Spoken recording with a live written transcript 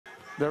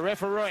The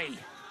referee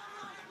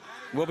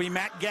will be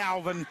Matt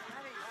Galvin.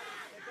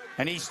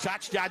 And his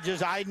touch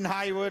judges, Aidan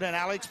Hayward and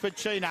Alex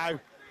Pacino.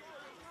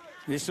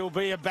 This will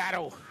be a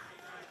battle.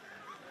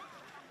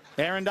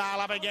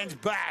 Erindale up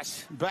against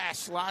Bass.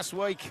 Bass last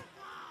week,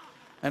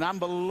 an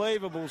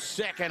unbelievable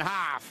second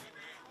half.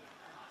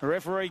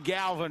 Referee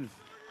Galvin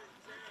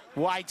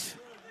waits.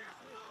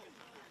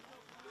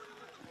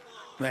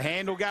 The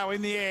hand will go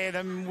in the air,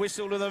 then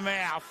whistle to the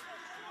mouth.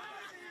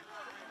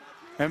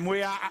 And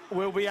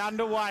we'll be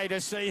underway to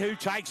see who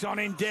takes on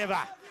Endeavour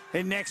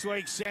in next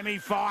week's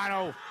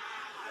semi-final.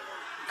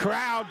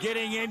 Crowd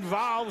getting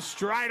involved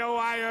straight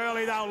away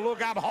early. They'll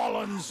look up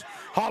Hollands.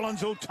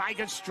 Hollands will take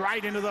it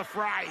straight into the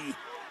fray.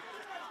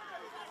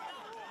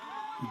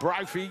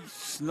 Brophy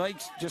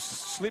sneaks, just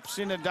slips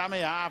in a dummy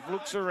half,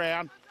 looks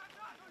around.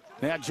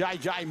 Now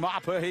JJ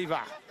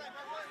Mapahiva.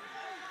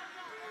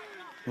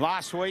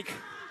 Last week,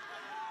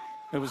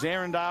 it was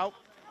Erindale.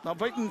 They've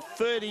beaten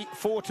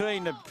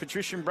 30-14 to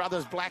Patrician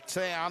Brothers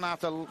Blacktown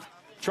after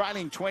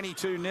trailing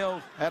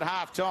 22-0 at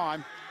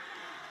half-time.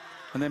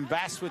 And then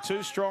Bass were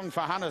too strong for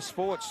Hunter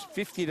Sports,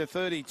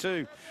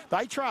 50-32.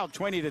 They trailed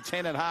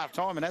 20-10 at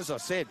half-time, and as I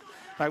said,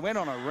 they went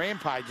on a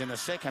rampage in the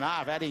second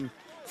half, adding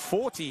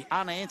 40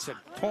 unanswered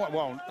points.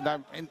 Well,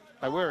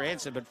 they were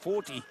answered, but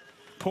 40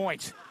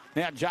 points.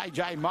 Now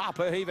JJ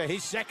Mapahiva,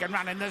 his second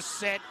run in this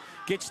set,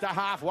 gets to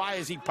halfway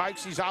as he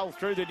pokes his hole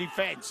through the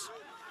defence.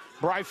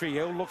 Brophy,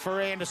 he'll look for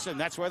Anderson.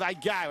 That's where they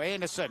go.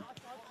 Anderson,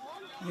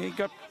 he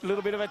got a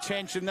little bit of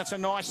attention. That's a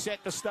nice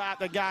set to start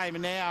the game.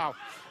 And now,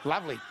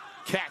 lovely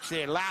catch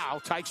there.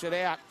 Lau takes it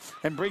out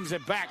and brings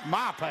it back.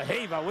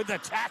 Mapahiva with the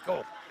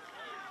tackle.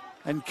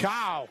 And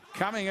Carl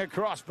coming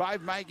across,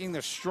 both making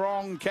the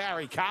strong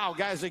carry. Carl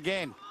goes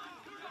again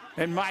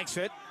and makes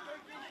it.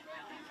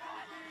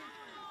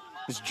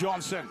 It's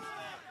Johnson.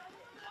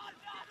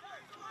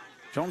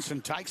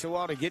 Johnson takes a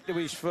while to get to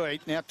his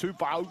feet. Now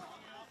Tupou.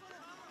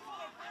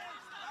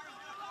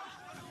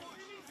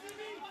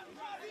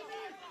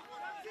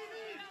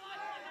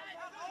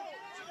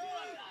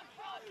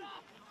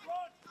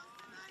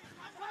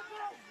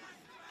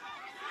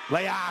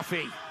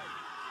 Leafi.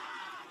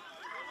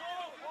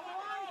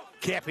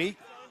 Kepi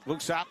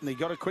looks up and he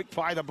got a quick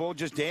play. The ball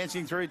just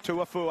dancing through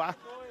Tuafua.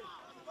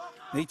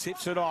 He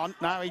tips it on.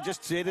 No, he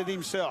just did it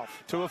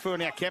himself. Tuafua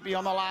now. Kepi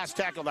on the last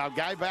tackle. They'll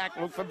go back,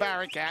 look for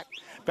Barakat.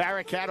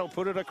 Barakat will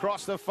put it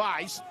across the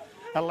face.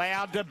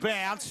 Allowed to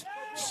bounce.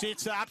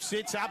 Sits up,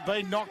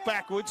 been knocked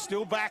backwards.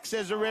 Still back,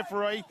 says the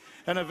referee.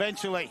 And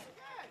eventually,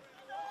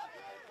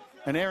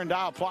 an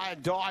Erindale player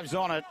dives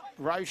on it.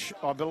 Roche,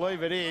 I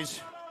believe it is.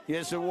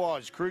 Yes, it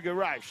was. Kruger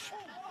Roche.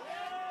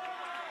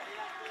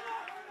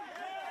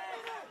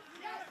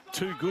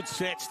 Two good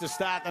sets to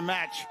start the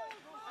match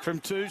from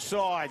two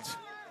sides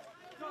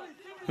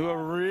who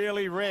are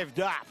really revved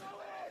up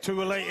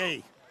to Elite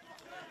E.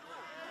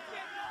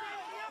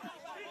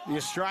 The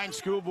Australian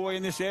schoolboy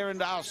in this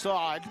Erindale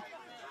side.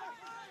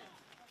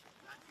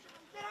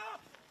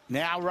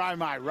 Now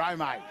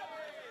Romo.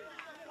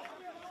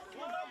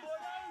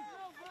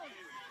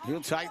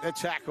 He'll take the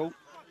tackle.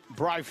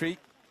 Brophy.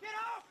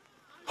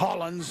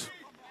 Hollands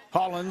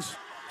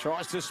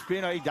tries to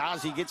spin. He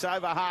does. He gets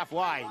over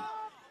halfway.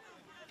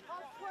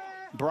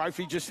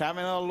 Brophy just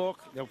having a look.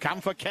 They'll come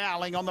for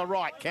Cowling on the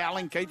right.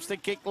 Cowling keeps the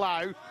kick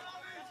low.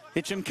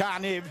 Hitchem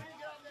Carnib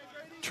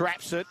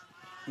traps it.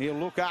 He'll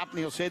look up and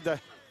he'll send the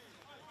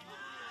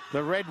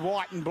red,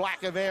 white and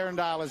black of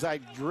Erindale as they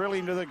drill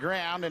him to the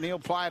ground, and he'll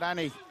play it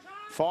only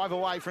 5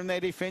 away from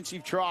their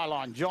defensive try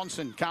line.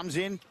 Johnson comes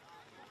in.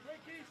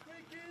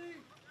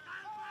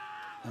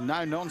 And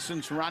no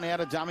nonsense run out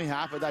of dummy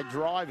half, but they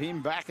drive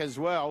him back as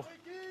well.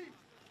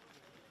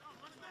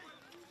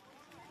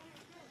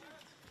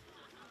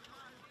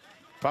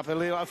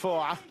 Papalilo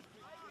Foa.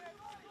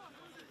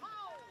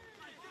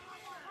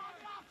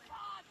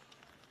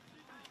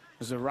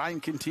 As the rain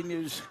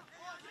continues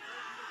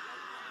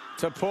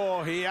to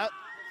pour here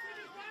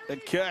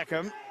at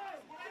Kirkham.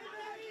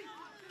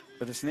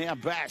 But it's now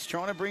Bass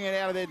trying to bring it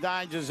out of their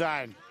danger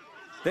zone.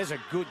 There's a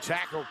good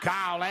tackle.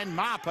 Carl and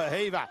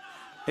Mapahiva.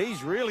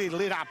 He's really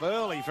lit up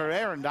early for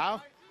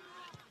Erindale.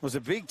 Was a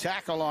big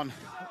tackle on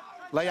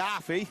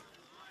Leafi.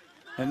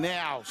 And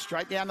now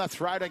straight down the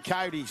throat of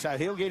Cody. So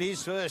he'll get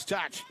his first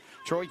touch.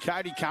 Troy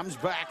Cody comes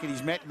back and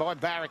he's met by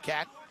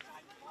Barakat.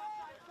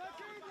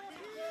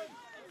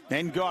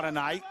 Then got an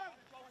 8.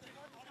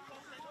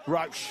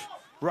 Roche.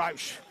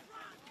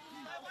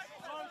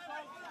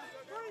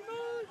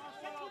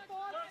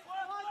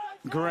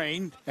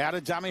 Green out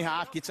of dummy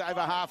half. Gets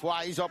over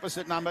halfway. He's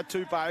opposite number.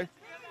 Tupou.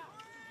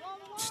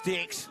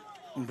 Sticks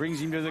and brings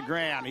him to the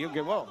ground. He'll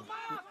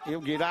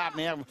get up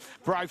now.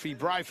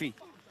 Brophy.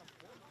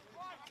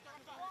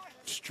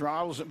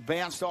 Strolls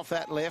bounced off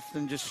that left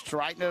and just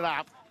straighten it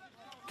up.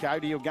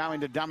 Cody will go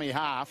into dummy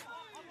half.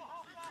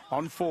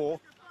 On 4.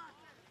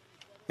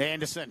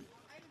 Anderson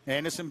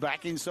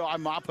back inside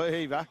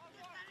Mapahiva.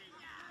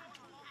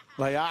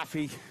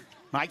 Leafi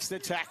makes the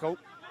tackle.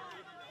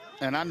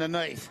 And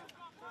underneath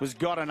was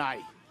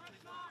Godinay.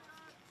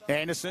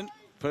 Anderson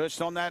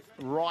perched on that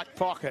right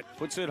pocket.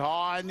 Puts it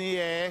high in the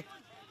air.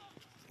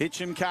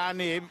 Hitcham can't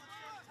nib.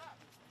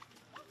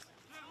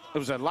 It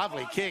was a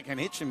lovely kick, and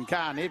Hitcham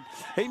can't nib.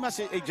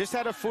 He just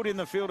had a foot in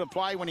the field of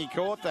play when he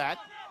caught that.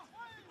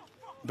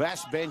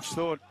 Bass bench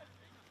thought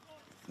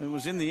it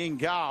was in the in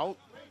goal,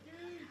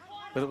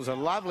 but it was a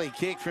lovely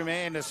kick from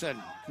Anderson.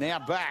 Now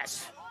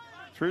Bass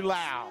through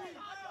Lau.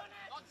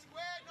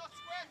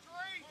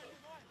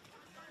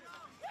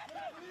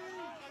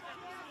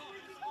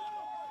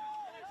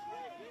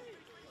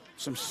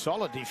 Some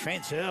solid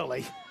defence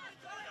early.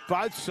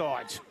 Both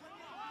sides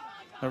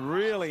are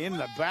really in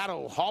the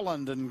battle.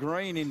 Holland and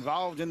Green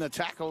involved in the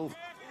tackle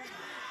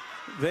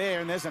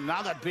there. And there's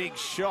another big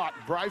shot.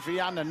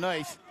 Brophy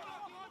underneath.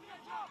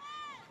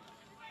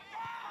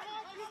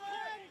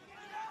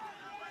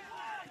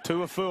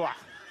 Tuafua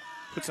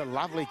puts a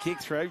lovely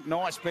kick through.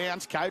 Nice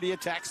bounce. Cody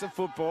attacks the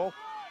football.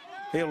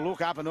 He'll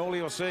look up and all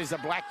he'll see is the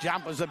black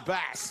jumpers of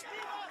Bass.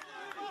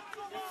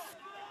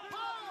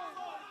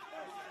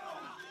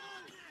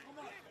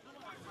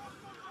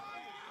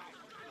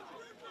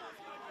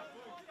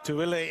 To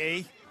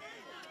Ilii.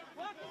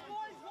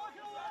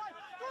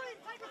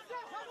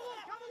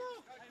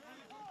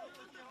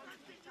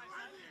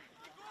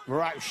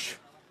 Roche.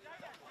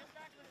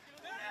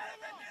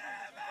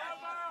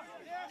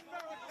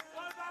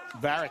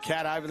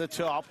 Barakat over the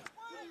top.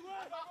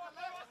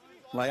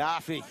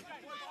 Leafi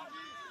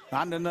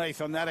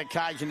underneath on that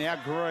occasion. Now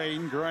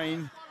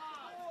Green.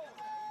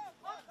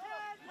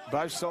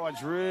 Both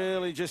sides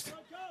really just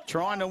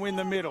trying to win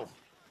the middle.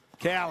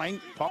 Cowling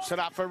pops it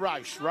up for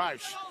Roche.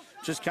 Roche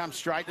just comes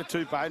straight to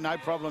Tupou. No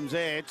problems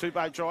there.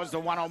 Tupou tries the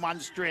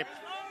one-on-one strip.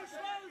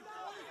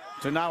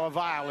 To no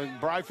avail. And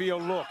Brophy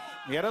will look.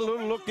 He had a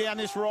little look down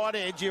this right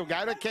edge. He'll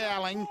go to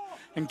Cowling.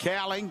 And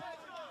Cowling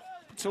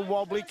puts a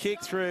wobbly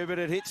kick through, but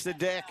it hits the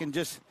deck and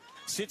just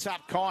sits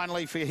up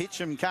kindly for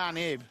Hitcham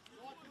Carnib.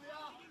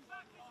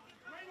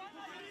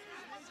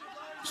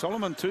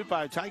 Solomon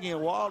Tupou taking a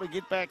while to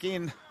get back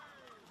in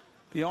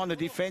behind the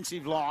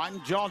defensive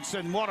line.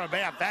 Johnson, what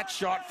about that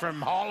shot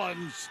from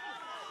Hollands?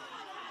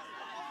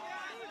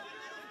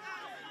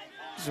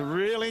 There's a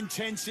real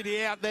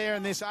intensity out there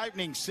in this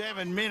opening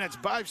 7 minutes.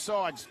 Both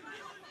sides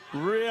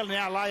real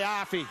now.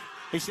 Leafi,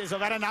 he says,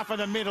 I've had enough of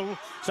the middle.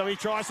 So he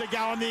tries to go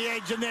on the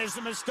edge, and there's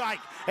the mistake.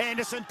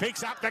 Anderson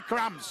picks up the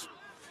crumbs.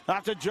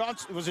 After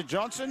Johnson, was it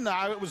Johnson?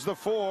 No, it was the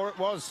 4. It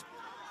was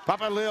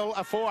Papalil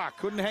Afua.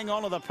 Couldn't hang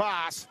on to the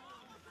pass.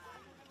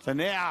 So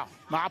now,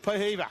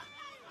 Mapahiva.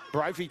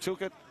 Brophy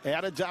took it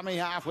out of dummy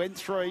half, went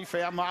 3,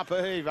 found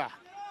Mapahiva.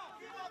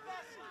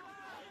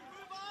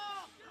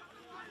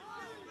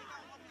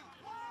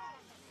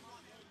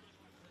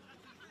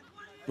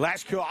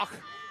 Lashcock.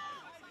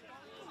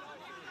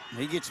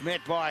 He gets met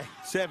by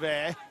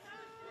Sever.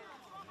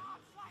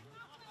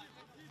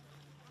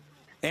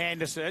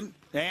 Anderson,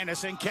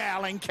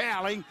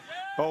 Cowling.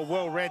 Oh,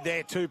 well read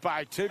there,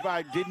 Tupou.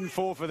 Tupou didn't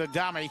fall for the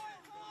dummy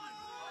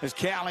as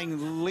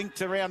Cowling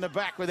linked around the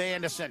back with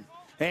Anderson.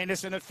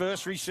 Anderson at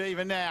first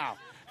receiver now.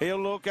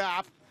 He'll look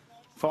up,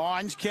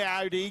 finds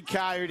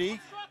Cody.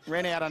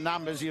 Ran out of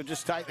numbers, he'll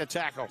just take the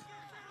tackle.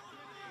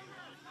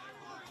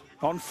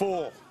 On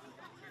 4.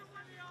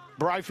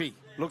 Brophy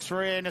looks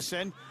for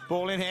Anderson.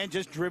 Ball in hand,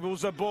 just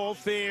dribbles the ball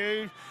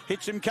through.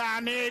 Hitcham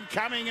Carnib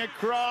coming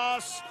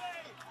across.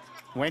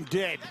 Went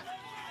dead.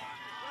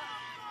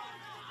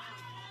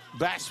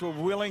 Bass were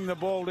willing the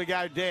ball to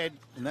go dead,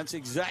 and that's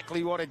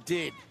exactly what it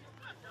did.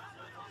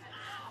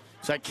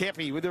 So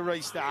Kepi with the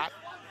restart.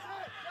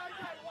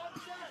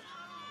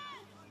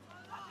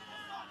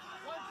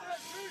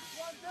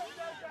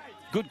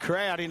 Good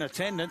crowd in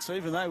attendance,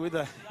 even though with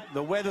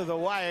the weather the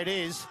way it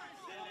is.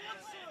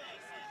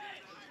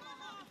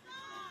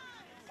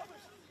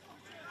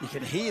 You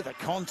can hear the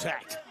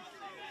contact.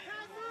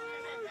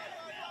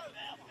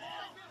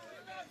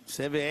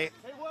 Sevier.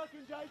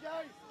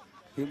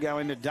 He'll go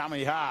into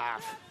dummy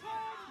half.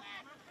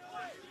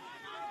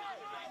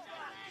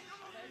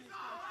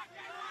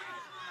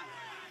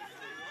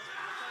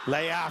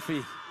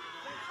 Leafi.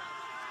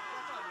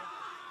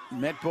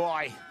 Met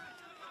by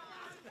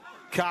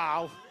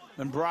Carl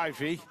and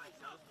Brophy.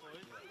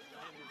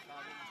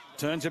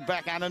 Turns it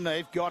back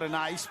underneath. Got an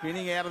ace.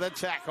 Spinning out of the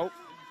tackle.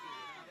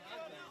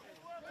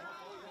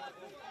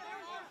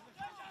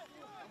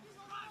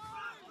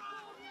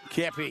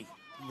 Kepi,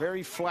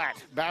 very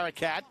flat.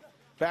 Barakat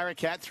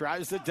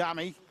throws the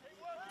dummy.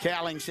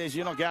 Cowling says,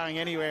 you're not going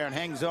anywhere, and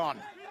hangs on.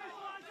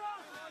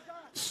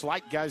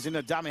 Slate goes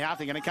into dummy half.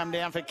 They're going to come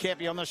down for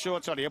Kepi on the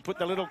short side. He'll put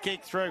the little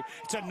kick through.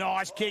 It's a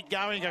nice kick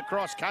going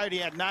across. Cody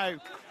had no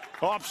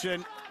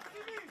option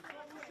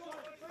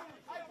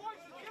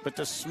but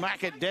to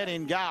smack it dead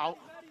in goal.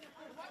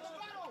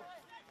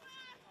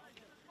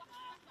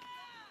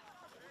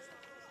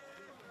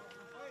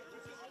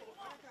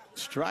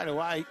 Straight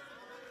away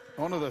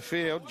onto the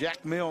field,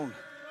 Jack Milne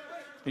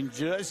in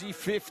jersey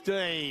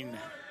 15.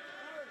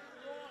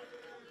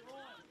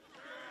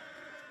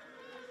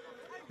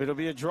 It'll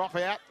be a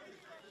dropout.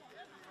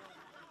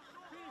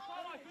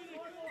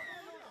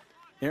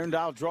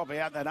 Erindale drop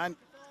out. They don't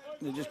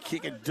They just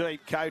kick it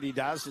deep, Cody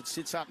does. It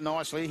sits up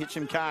nicely.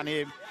 Hitcham can't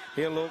hit.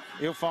 He'll look,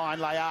 he'll find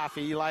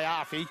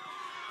Layafi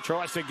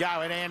tries to go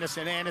at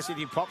Anderson. Anderson,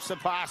 he pops the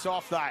pass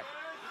off though.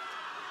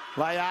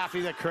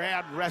 Layafi, the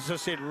crowd, as I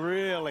said,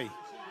 really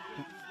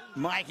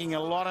making a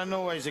lot of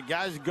noise. It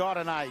goes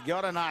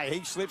Godinay.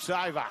 He slips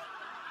over.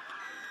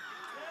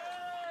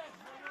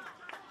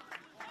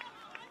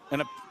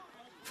 And a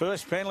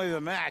first penalty of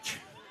the match.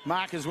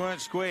 Markers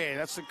weren't square.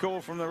 That's the call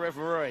from the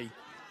referee.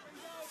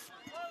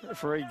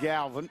 Referee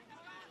Galvin.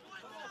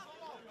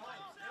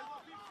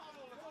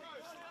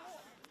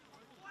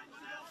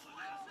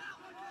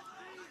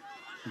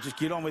 And just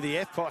get on with the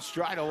F-post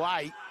straight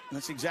away.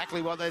 That's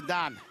exactly what they've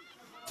done.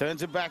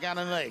 Turns it back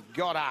underneath.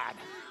 Goddard.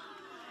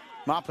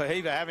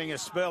 Mapahiva having a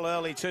spell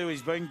early too.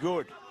 He's been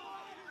good.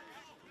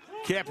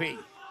 Kepi.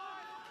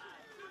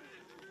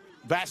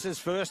 Bass's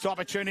first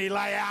opportunity.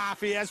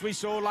 Layafi, as we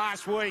saw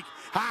last week.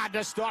 Hard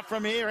to stop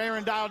from here.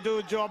 Erindale do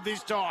a job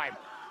this time.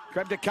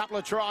 Grabbed a couple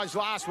of tries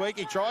last week.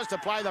 He tries to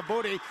play the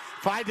booty.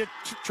 Tried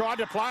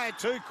to play it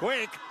too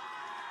quick.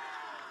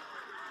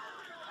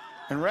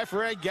 And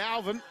referee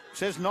Galvin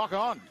says knock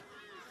on.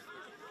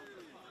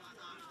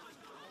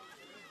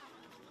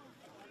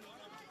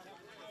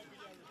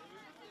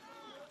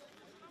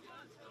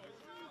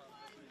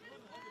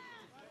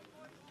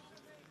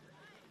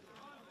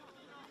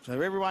 So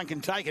everyone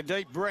can take a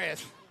deep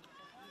breath.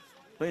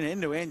 Been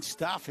end-to-end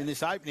stuff in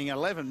this opening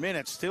 11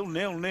 minutes. Still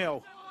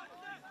 0-0.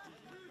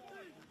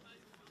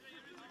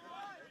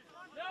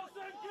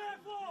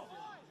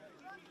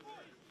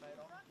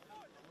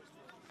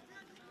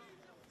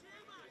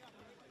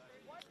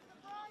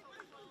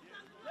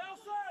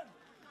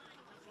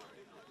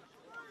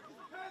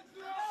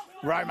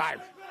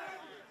 Romo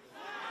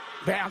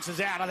bounces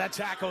out of the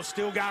tackle.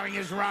 Still going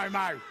is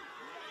Romo.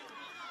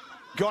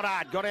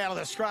 Goddard got out of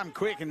the scrum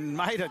quick and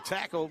made a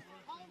tackle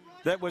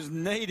that was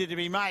needed to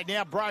be made.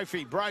 Now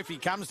Brophy. Brophy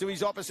comes to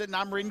his opposite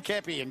number in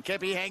Kepi, and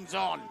Kepi hangs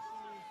on.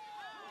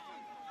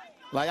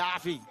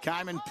 Layafi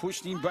came and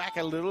pushed him back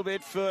a little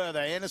bit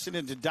further. Anderson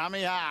into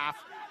dummy half.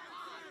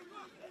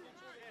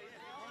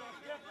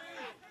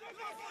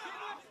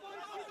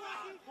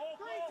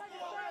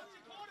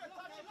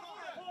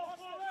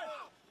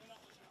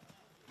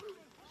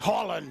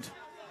 Holland.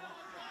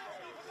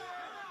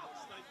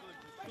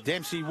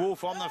 Dempsey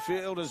Wolf on the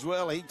field as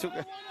well. He took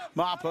a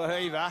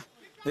Mapahiva.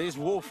 There's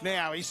Wolf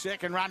now. His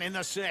second run in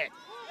the set.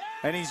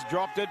 And he's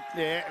dropped it.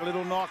 Yeah, a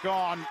little knock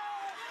on.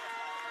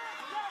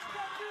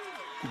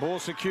 Ball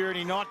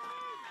security not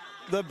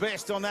the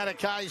best on that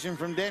occasion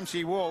from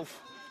Dempsey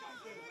Wolf.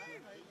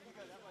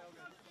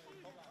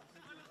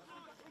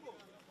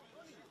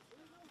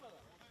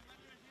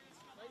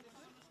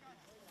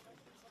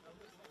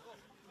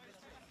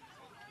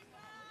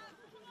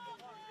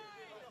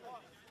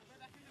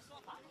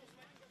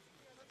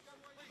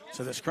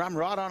 So the scrum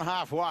right on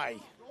halfway,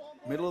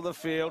 middle of the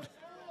field.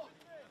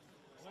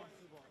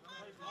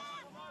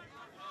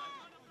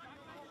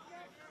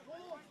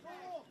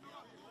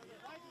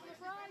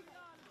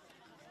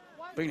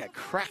 Been a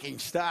cracking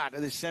start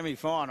to this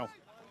semi-final.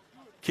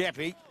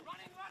 Kepi.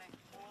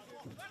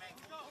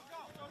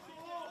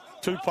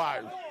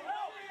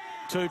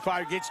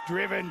 Tupou gets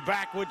driven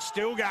backwards,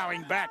 still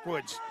going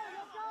backwards.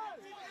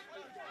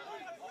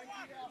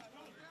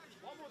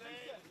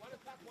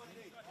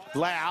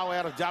 Lau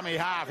out of dummy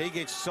half. He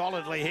gets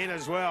solidly hit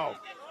as well.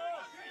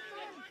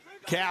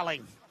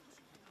 Cowling.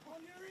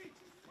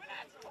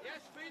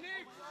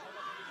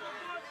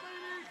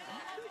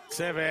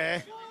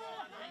 Sever.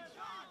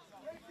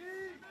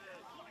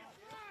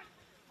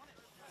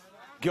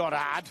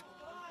 Goddard.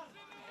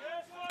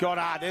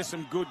 There's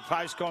some good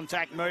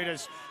post-contact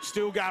meters.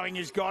 Still going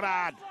is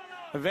Goddard.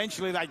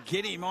 Eventually they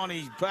get him on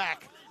his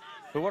back.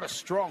 But what a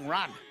strong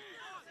run.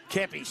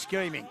 Kepi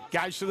scheming.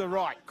 Goes to the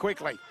right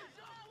quickly.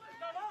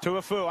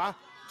 Tuafua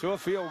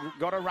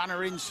got a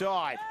runner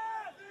inside.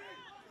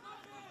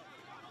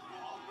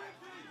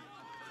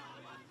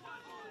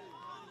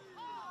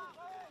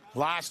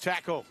 Last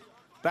tackle.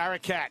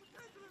 Barakat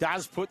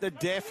does put the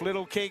deft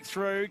little kick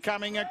through,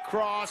 coming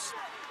across.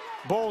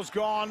 Ball's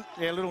gone.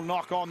 Yeah, a little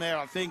knock on there,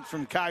 I think,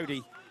 from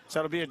Cody.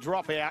 So it'll be a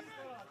dropout.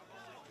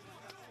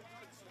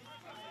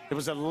 It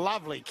was a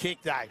lovely kick,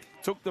 though.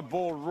 Took the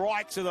ball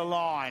right to the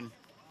line.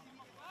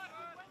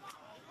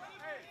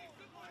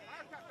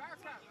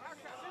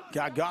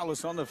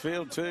 Gargalis on the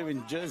field too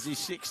in jersey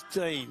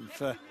 16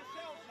 for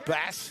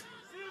Bass.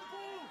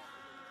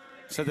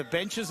 So the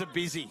benches are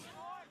busy.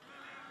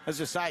 As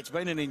I say, it's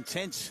been an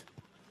intense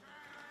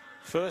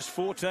first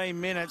 14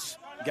 minutes.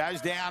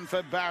 Goes down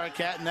for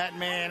Barakat, and that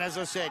man, as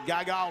I said,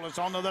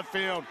 Gargalis onto the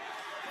field.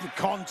 The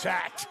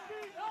contact.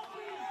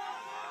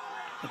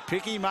 They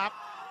pick him up.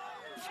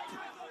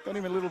 Got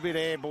him a little bit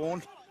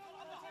airborne.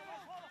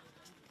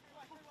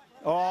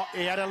 Oh,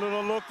 he had a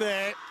little look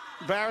there.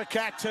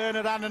 Barakat turned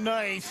it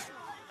underneath.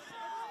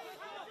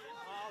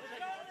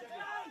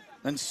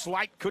 And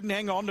Slate couldn't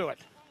hang on to it.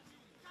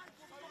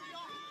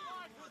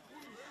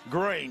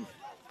 Green.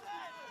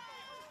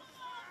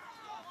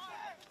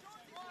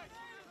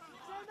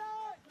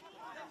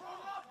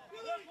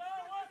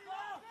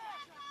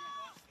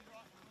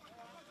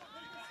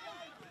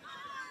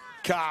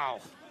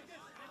 Carl.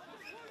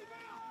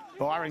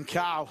 Byron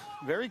Carl,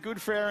 very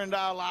good for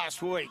Erindale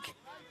last week.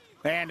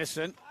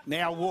 Anderson,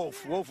 now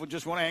Wolf. Wolf will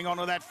just want to hang on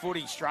to that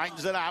footy.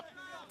 Straightens it up,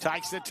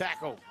 takes the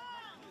tackle.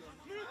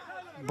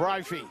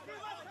 Brophy.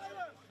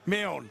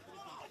 Milne.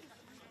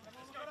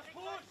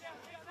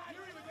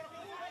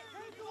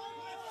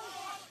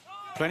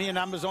 Plenty of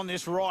numbers on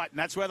this right, and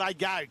that's where they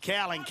go.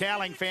 Cowling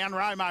found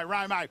Romo.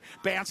 Romo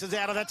bounces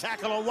out of the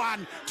tackle. A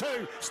 1,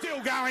 2,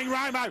 still going.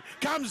 Romo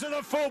comes to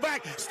the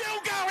fullback. Still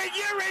going,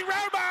 Yuri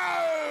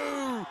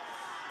Romo!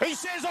 He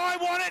says, I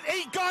want it.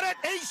 He got it.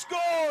 He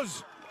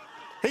scores.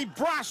 He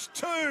brushed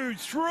 2,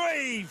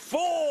 3,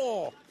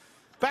 4.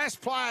 Bass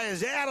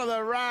players out of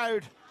the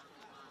road.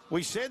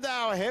 We said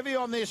they were heavy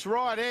on this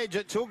right edge.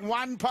 It took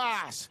one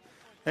pass,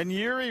 and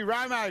Yuri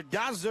Romo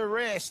does the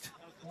rest.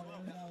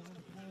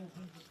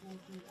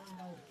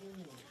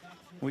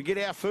 We get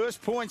our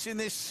first points in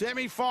this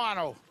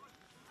semi-final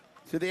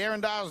to the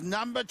Erindale's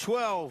number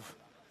 12.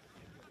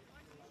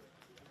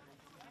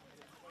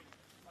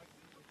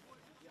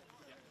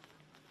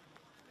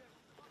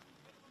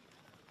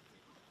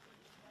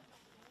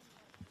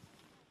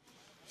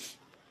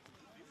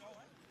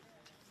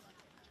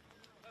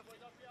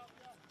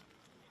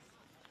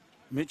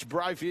 Mitch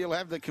Brophy will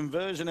have the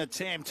conversion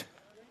attempt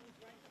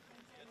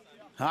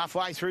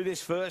halfway through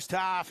this first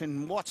half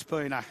in what's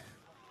been an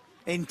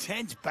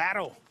intense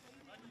battle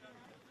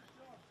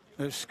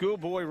of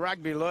schoolboy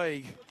rugby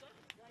league.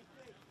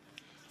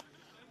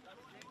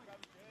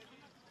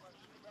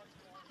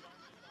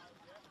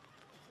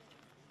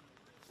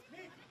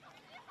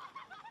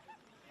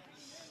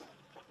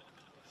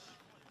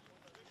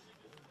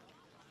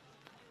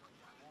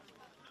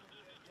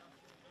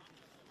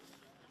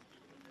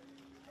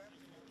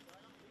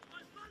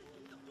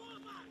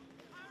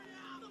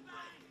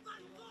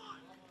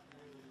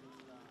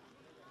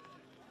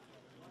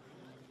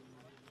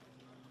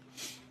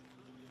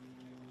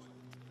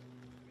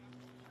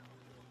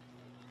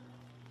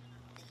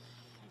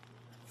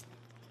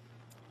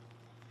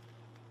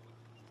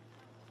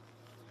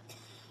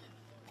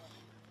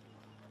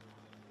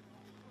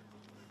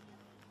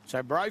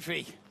 So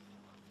Brophy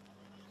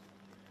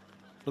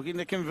looking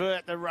to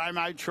convert the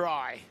Romo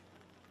try.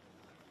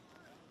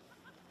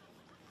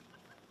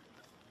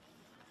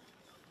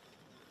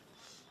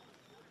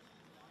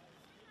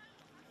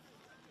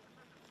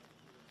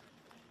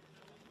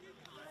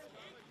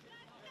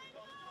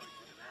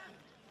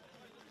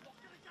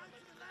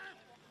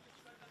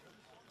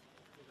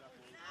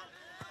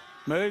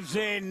 Moves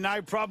in,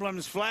 no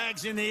problems,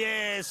 flags in the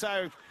air.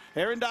 So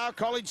Erindale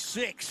College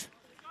 6,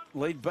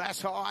 lead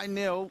Bass High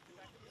 0.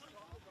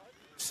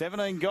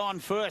 17 gone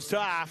first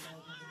half.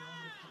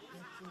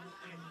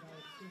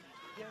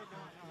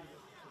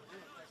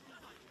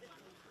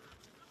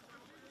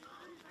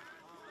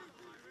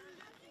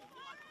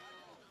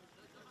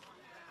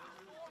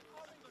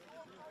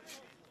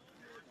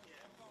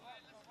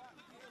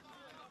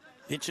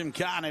 Hitcham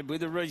Carned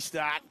with a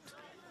restart.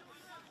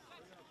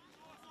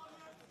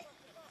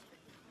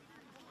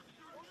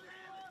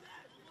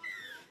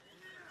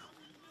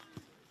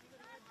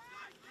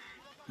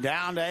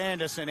 Down to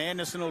Anderson.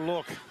 Anderson will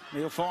look.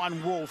 He'll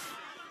find Wolf.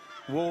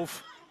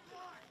 Wolf.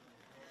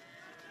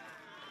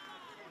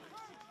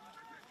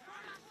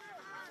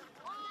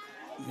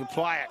 He'll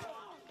play it.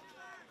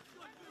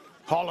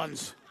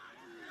 Hollands.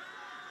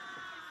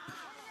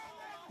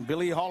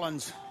 Billy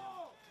Hollands.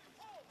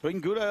 Been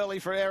good early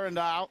for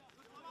Erindale.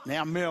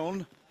 Now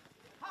Milne.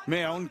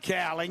 Milne,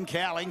 Cowling.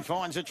 Cowling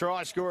finds a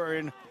try scorer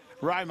in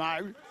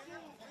Romo.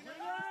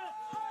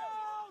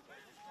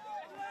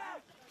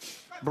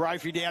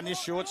 Brophy down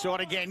this short side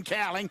again.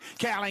 Cowling.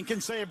 Cowling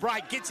can see a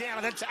break. Gets out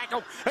of the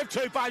tackle. Of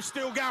Tupou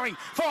still going.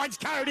 Finds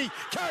Cody.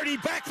 Cody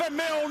back for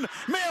Milne.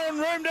 Milne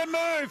room to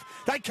move.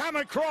 They come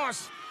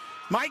across.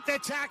 Make the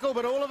tackle,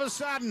 but all of a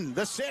sudden,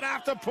 the set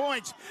after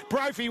points.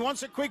 Brophy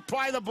wants a quick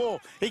play the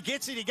ball. He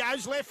gets it. He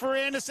goes left for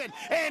Anderson.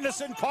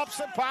 Anderson pops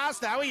it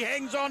past. Now he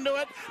hangs on to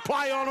it.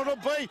 Play on it'll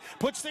be.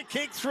 Puts the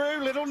kick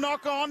through. Little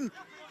knock on.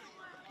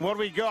 What do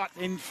we got?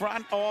 In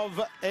front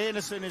of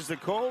Anderson is the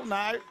call.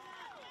 No.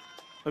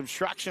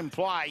 Obstruction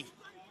play,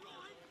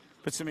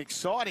 but some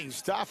exciting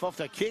stuff off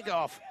the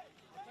kickoff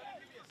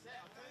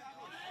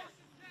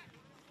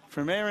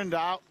from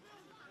Erindale.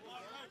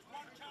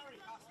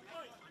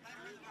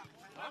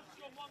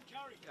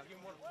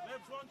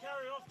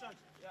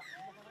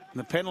 And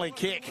the penalty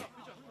kick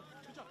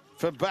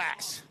for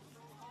Bass.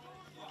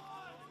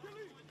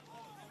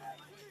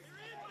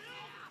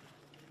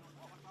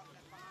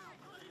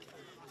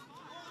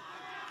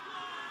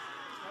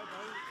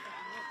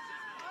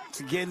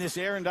 Again, this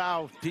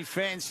Erindale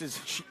defence is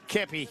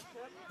Kepi.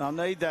 They'll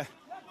need the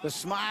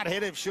smart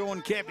head of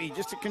Sean Kepi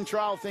just to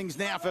control things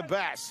now for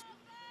Bass.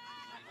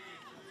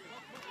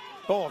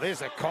 Oh,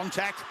 there's a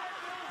contact.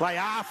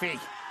 Layafi.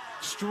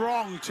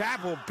 Strong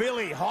tackle.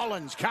 Billy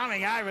Hollands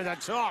coming over the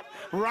top.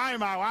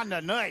 Romo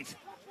underneath.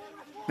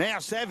 Now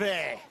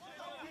Sever.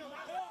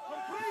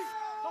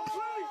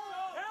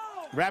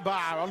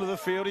 Rabar onto the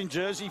field in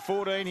jersey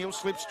 14. He'll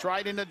slip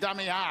straight into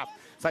dummy half.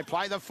 They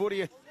play the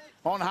footy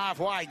on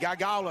halfway.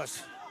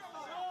 Gargolas.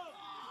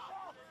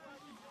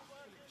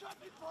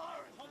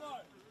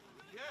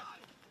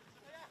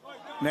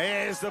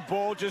 There's the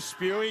ball just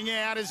spewing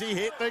out as he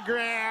hit the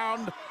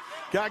ground.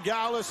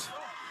 Gargolas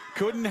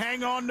couldn't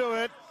hang on to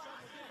it.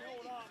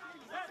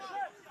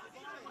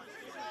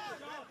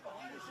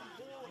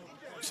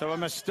 So a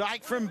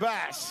mistake from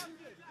Bass.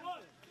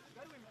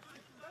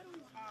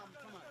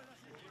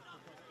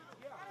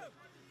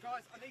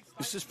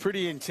 This is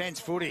pretty intense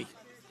footy.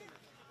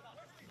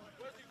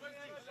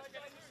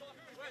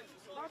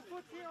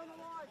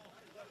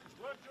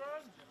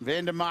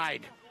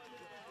 Vandermeid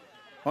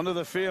onto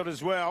the field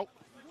as well.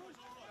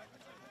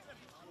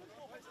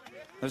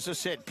 As I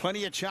said,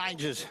 plenty of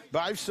changes,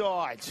 both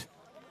sides.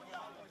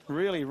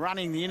 Really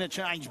running the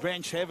interchange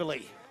bench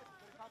heavily.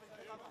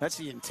 That's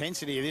the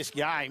intensity of this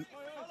game.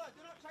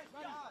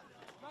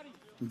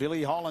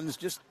 Billy Holland's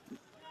just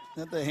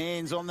got the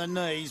hands on the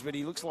knees, but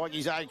he looks like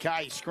he's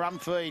okay. Scrum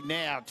feed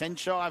now, 10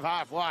 shy of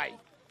halfway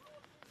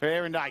for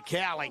Erindale.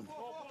 Cowling.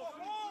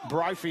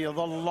 Brophy of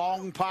the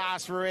long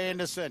pass for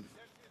Anderson.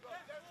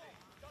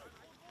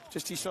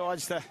 Just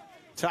decides to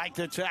take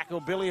the tackle.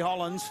 Billy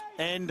Hollands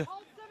and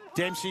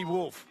Dempsey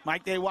Wolf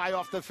make their way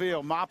off the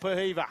field.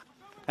 Marpahiva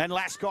and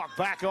Lascott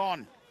back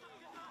on.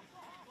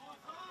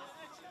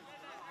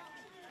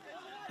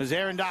 As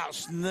Erindale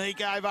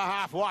sneak over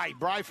halfway.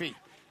 Brophy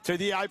to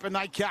the open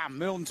they come.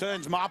 Milne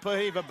turns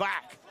Marpahiva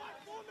back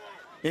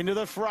into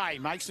the fray.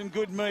 Makes some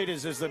good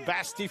metres as the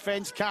Bass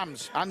defence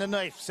comes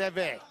underneath.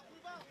 Sever.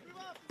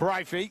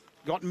 Brophy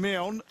got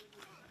Milne.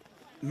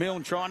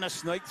 Milne trying to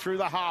sneak through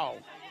the hole.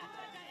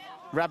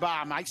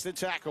 Rabar makes the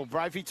tackle.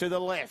 Brophy to the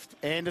left.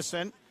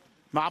 Anderson.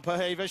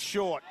 Marpahiva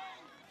short.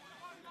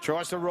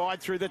 Tries to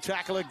ride through the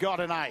tackle at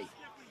Godinay.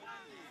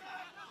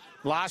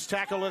 Last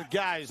tackle it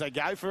goes. They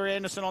go for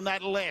Anderson on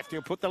that left.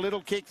 He'll put the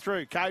little kick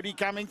through. Cody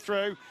coming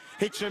through.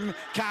 Hitcham,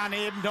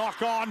 Carnib,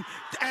 knock on.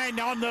 And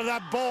onto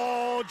the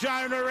ball.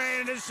 Jonah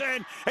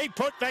Anderson. He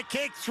put the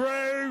kick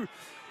through.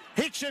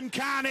 Hitcham,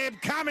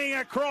 Carnib coming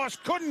across.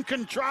 Couldn't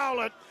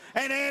control it.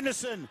 And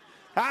Anderson,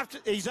 after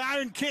his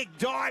own kick,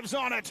 dives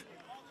on it.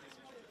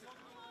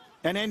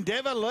 And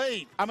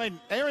Erindale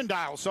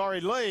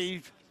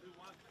lead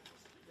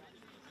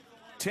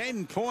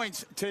 10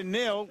 points to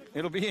 0.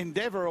 It'll be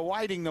Endeavour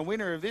awaiting the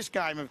winner of this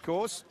game, of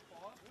course.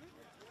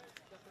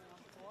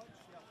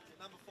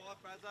 Number 5,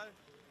 Brazzo.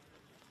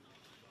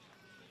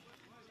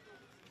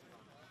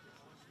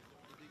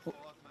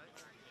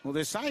 Well,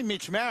 they're saying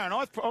Mitch Marin.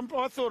 I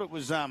thought it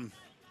was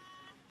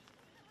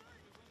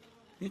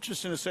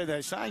interesting to see.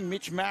 They're saying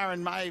Mitch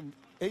Marin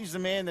he's the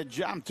man that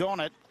jumped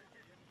on it.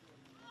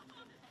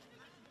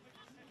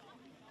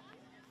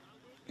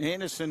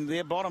 Anderson,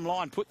 their bottom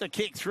line, put the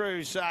kick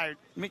through. So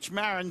Mitch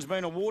Marin's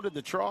been awarded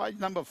the try.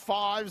 Number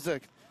 5's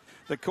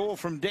the call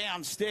from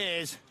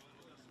downstairs.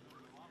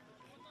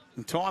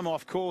 And time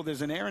off call.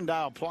 There's an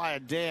Erindale player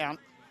down.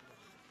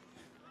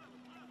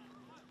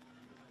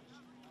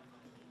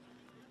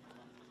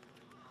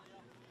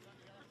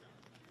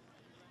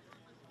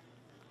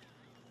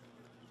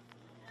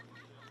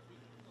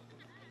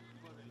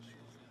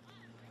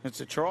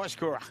 It's a try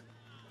scorer.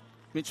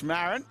 Mitch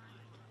Marin.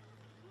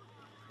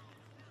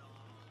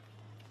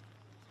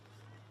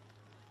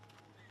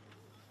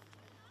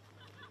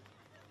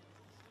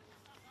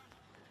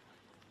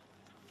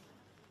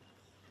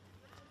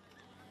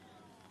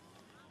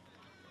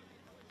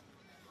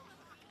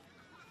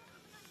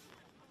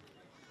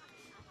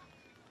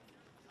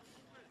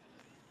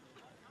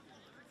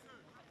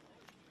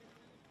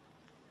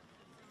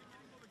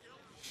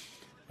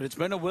 But it's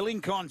been a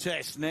willing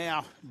contest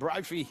now.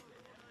 Brophy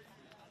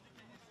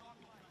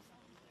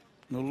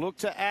will look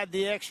to add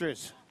the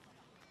extras.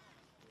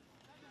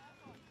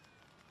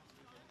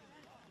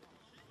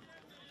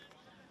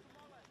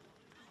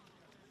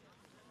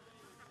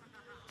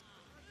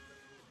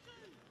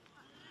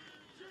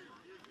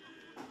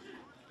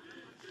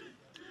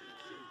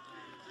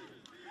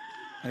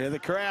 Yeah, the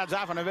crowd's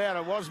up and about.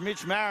 It was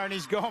Mitch Marin.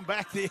 He's gone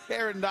back the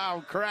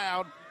Erindale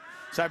crowd.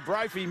 So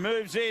Brophy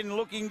moves in,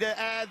 looking to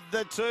add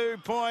the 2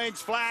 points.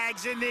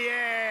 Flags in the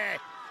air.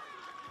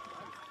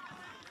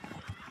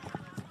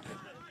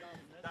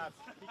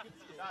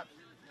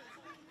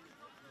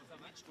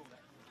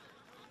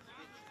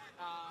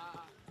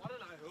 I don't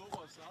know who it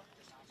was,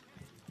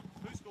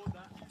 though. Who scored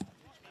that?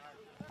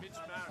 Mitch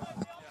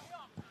Marin.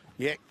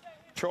 Yeah,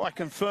 try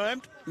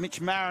confirmed.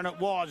 Mitch Marin it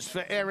was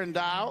for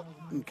Erindale.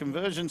 And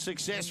conversion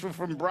successful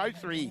from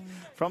Brophy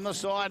from the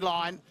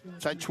sideline.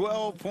 So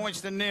 12 points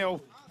to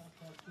 0.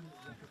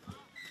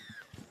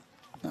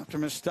 After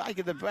a mistake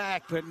at the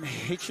back, but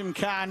Hitcham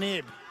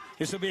Carnib.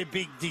 This will be a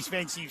big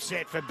defensive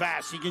set for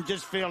Bass. You can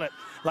just feel it.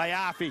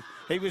 Layafi,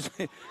 he was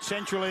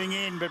centraling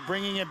in, but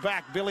bringing it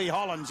back. Billy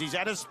Hollands, he's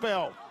had a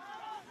spell.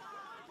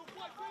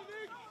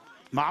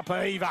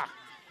 Marpahiva,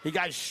 he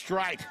goes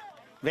straight.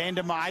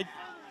 Vandermeid.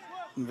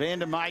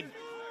 Vandermeid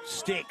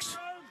sticks.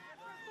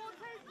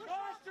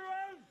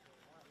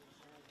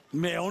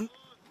 Milne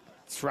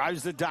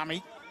throws the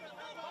dummy.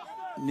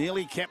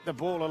 Nearly kept the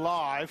ball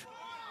alive.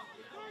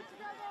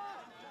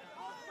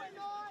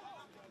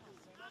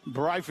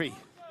 Brophy,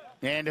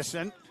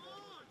 Anderson,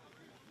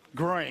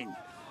 Green.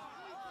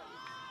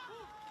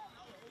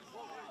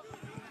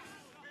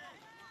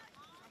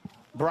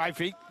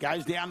 Brophy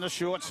goes down the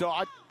short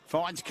side,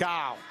 finds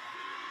Carl.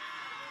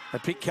 They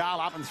pick Carl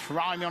up and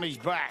throw him on his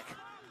back.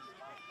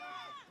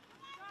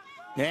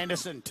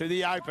 Anderson to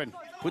the open,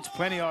 puts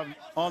plenty on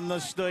the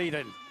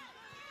Steeden.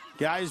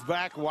 Goes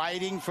back,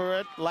 waiting for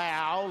it.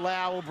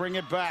 Lau will bring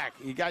it back.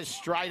 He goes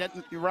straight at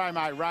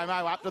Romo.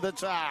 Romo up to the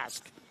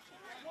task.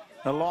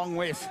 Along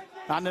with,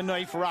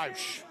 underneath,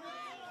 Roche.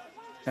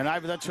 And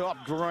over the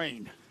top,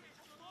 Green.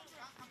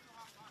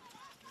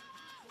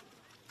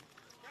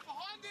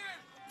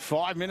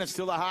 5 minutes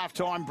till the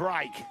half-time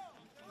break.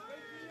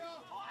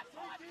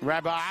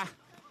 Rabah,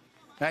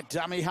 that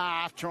dummy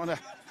half, trying to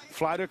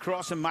float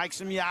across and make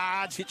some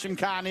yards. Hitchin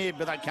can't hit,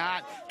 but they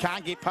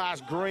can't get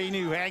past Green,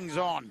 who hangs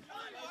on.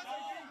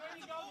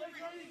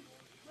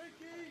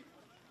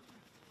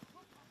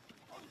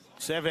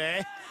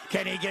 Sever,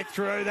 can he get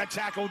through? The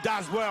tackle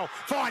does well.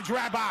 Finds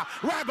Rabah.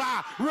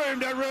 Rabah, room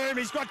to room.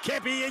 He's got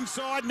Kepi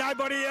inside.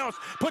 Nobody else.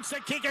 Puts the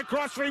kick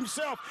across for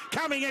himself.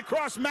 Coming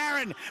across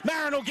Marin.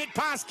 Marin will get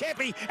past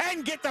Kepi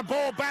and get the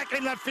ball back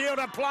in the field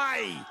of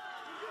play.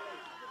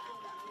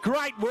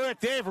 Great work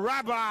there,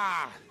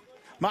 Rabah.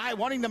 Mate,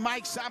 wanting to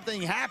make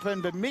something happen,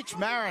 but Mitch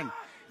Marin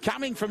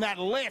coming from that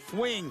left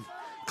wing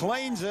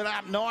cleans it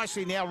up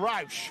nicely. Now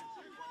Roche.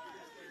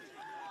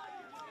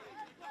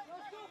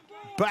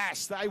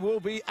 Bass, they will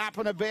be up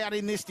and about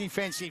in this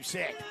defensive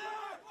set.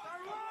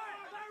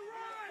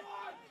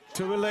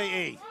 To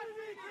Ali'i.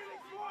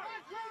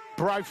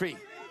 Brophy,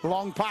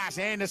 long pass,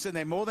 Anderson.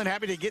 They're more than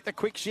happy to get the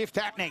quick shift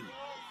happening.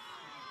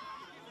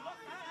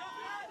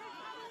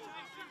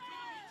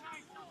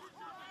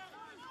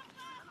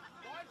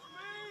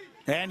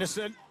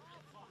 Anderson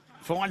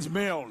finds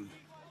Milne.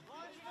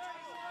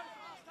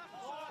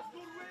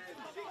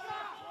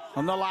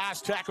 On the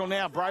last tackle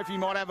now, Brophy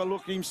might have a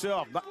look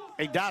himself, but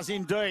he does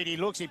indeed. He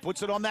looks, he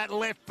puts it on that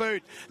left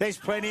boot. There's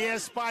plenty of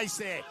space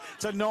there.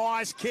 It's a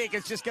nice kick.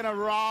 It's just going to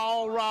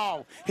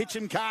roll.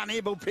 Hitchin can't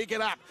will pick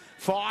it up.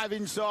 5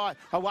 inside,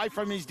 away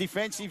from his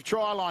defensive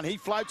try line. He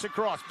floats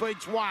across,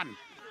 beats one.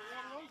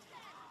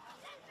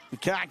 He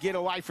can't get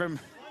away from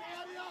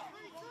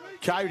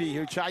Cody,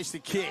 who chased the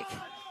kick.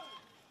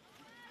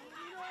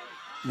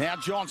 Now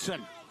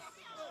Johnson.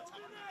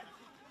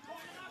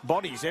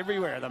 Bodies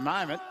everywhere at the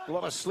moment. A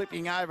lot of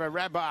slipping over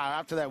Rabah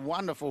after that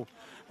wonderful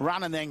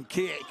run and then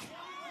kick.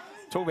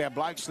 Talk about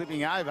blokes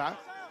slipping over.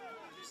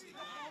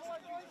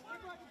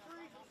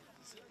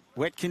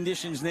 Wet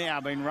conditions now.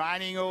 Been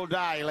raining all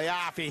day.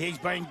 Liafi, he's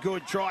been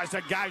good. Tries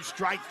to go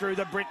straight through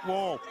the brick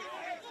wall.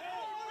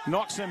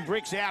 Knocks some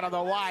bricks out of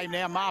the way.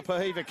 Now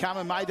Marpahiva come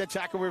and made the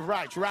tackle with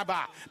Roach.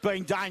 Rabah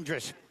being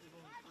dangerous.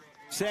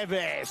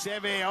 Sever.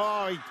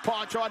 Oh,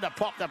 he tried to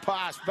pop the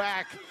pass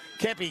back.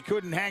 Kepi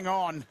couldn't hang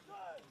on.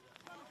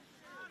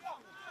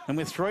 And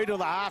with 3 to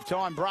the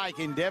half-time break,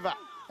 Endeavour,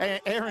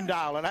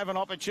 Erindale will have an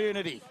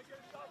opportunity.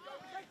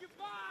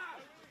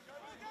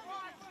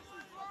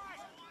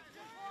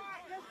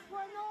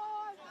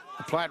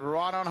 The plate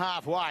right on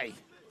halfway.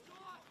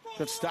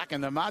 Got stuck in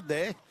the mud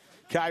there.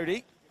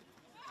 Cody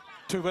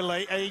to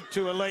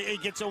Ali'i. He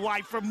gets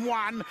away from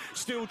one.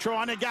 Still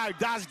trying to go.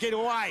 Does get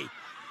away.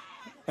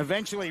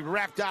 Eventually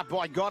wrapped up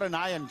by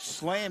Godinay and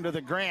slammed to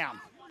the ground.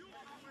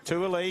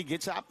 Tuali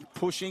gets up,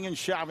 pushing and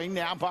shoving.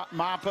 Now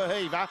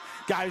Marpahiva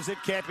goes at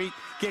Kepi,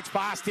 gets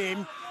past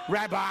him.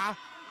 Rabah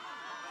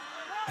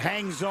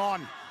hangs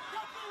on.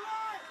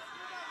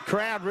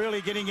 Crowd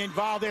really getting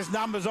involved. There's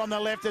numbers on the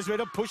left. There's a bit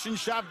of push and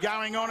shove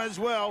going on as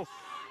well.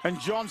 And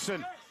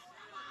Johnson.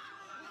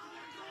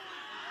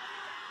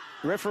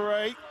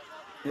 Referee,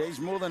 he's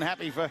more than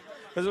happy for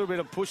a little bit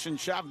of push and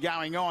shove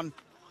going on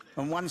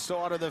one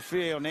side of the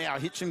field. Now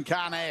Hitchin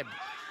Carnab.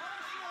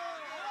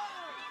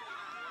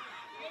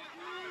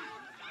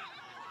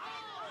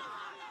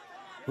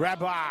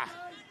 Rabah.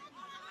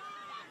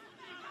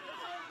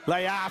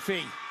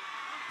 Liafi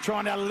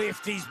trying to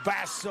lift his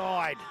bass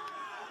side.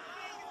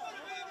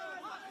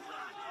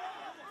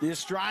 The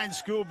Australian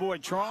schoolboy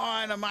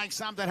trying to make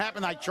something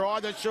happen. They try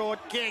the short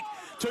kick.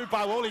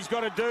 Tupou, all he's got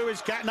to do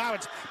is... No,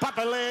 it's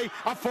Papali,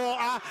 a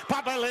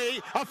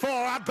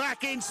four,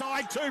 back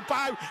inside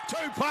Tupou.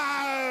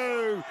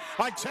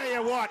 I tell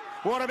you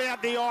what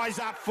about the eyes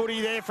up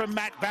footy there from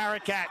Matt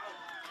Barakat?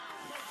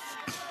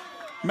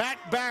 Matt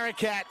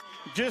Barakat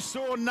just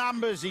saw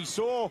numbers. He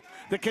saw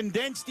the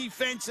condensed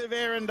defence of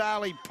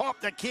Erindale. He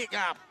popped the kick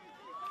up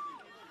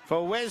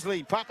for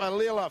Wesley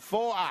Papalila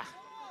Foa.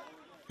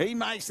 He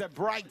makes the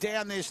break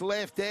down this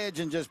left edge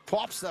and just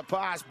pops the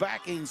pass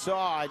back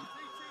inside.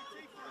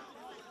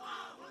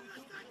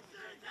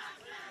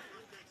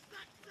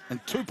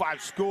 And Tupou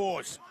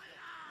scores.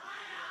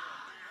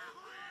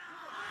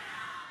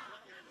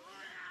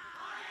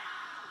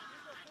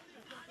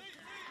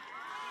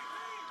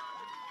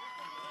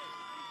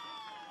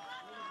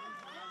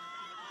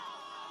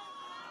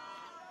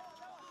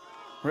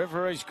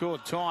 Referee's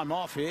called time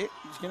off here.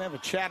 He's going to have a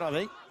chat, I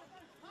think.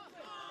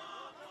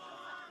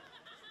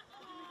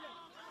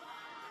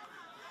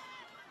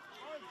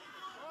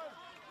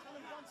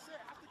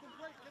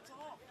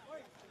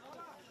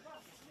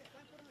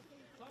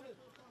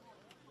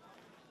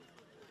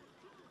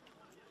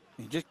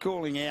 Just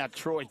calling out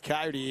Troy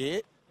Cody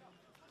here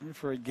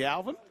for a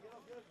Galvin.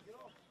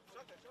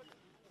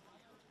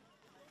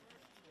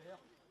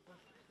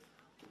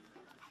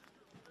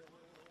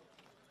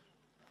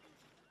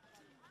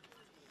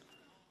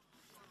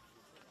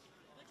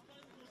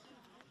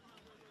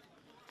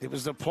 It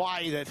was the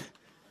play that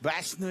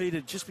Bass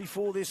needed just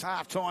before this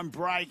half-time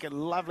break. And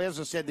lovely, as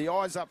I said, the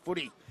eyes-up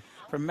footy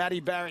from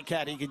Matty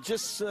Barracat. He could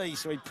just see,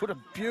 so he put a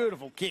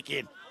beautiful kick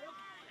in.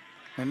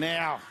 And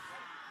now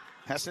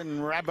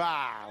Hassan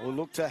Rabah will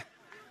look to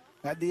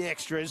add the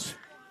extras.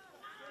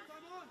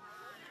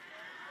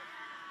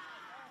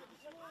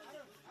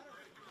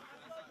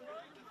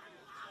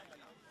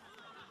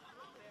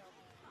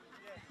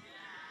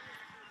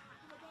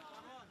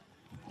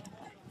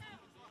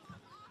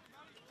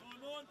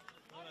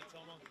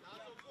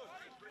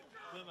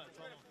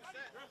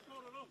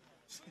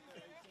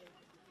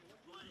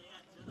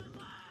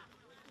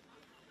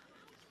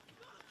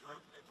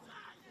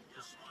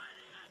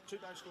 Two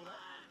don't score that.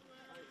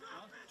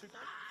 Two don't.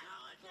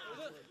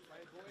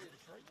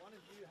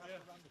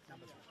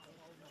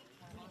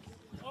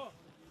 Oh,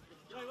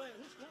 wait,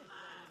 who's scored?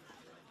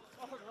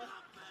 Oh, right.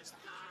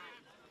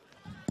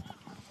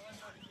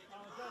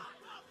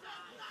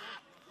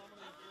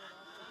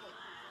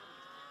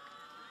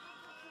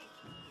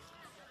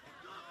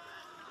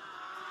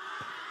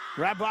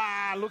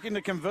 Rabah looking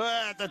to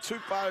convert the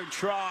Tupou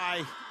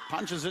try.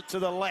 Punches it to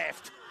the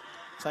left.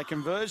 So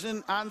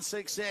conversion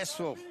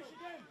unsuccessful.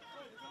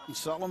 And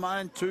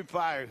Solomon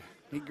Tupou,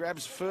 he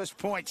grabs first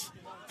points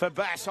for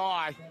Bass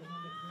High.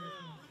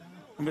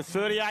 And with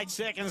 38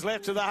 seconds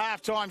left to the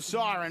halftime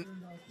siren,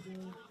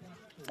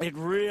 it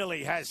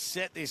really has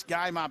set this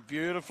game up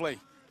beautifully.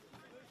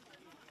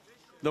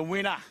 The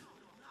winner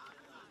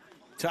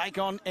take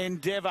on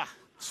Endeavour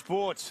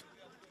Sports.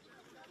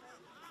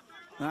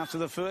 After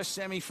the first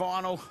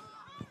semi-final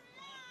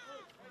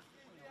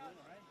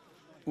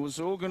was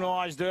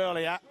organised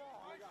earlier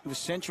with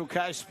Central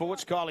Coast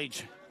Sports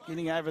College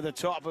getting over the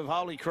top of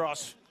Holy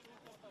Cross.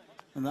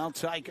 And they'll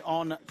take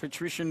on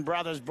Patrician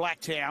Brothers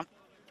Blacktown.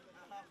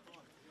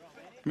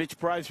 Mitch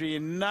Brophy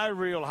in no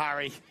real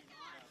hurry.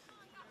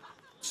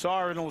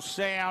 Siren will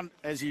sound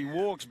as he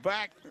walks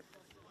back.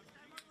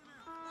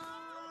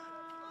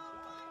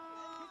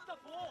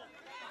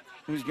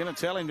 Who's going to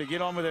tell him to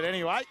get on with it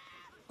anyway?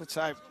 Let's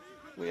hope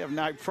we have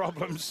no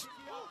problems.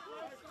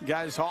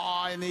 Goes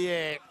high in the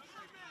air.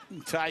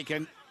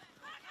 Taken.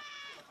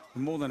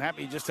 More than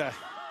happy just to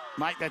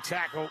make the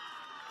tackle.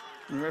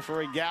 And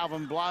referee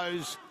Galvin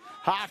blows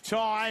half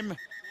time.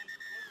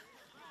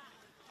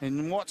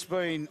 In what's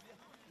been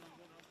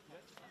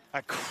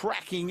a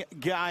cracking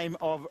game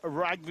of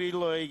rugby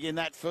league in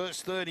that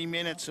first 30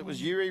 minutes. It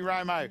was Yuri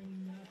Romo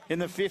in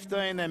the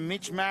 15, then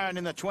Mitch Marin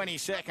in the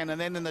 22nd, and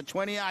then in the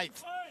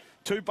 28th,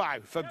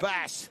 Tupou for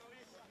Bass.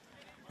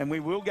 And we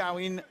will go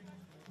in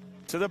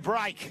to the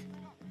break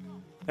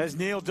as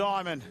Neil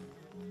Diamond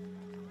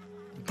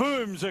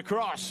booms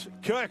across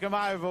Kirkham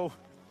Oval.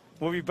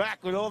 We'll be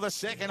back with all the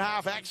second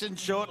half action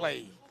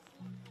shortly.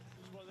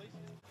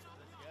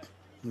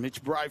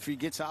 Mitch Brophy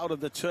gets hold of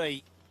the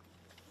tee.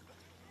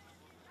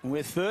 And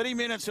we're 30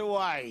 minutes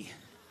away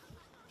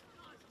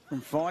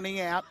from finding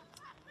out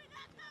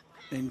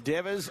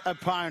Endeavour's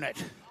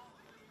opponent.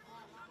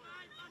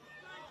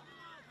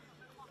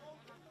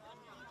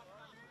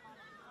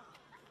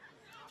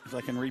 If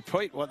they can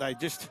repeat what they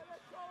just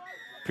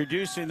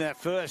produced in that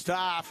first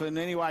half. And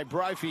anyway,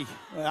 Brophy,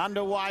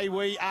 underway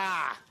we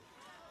are.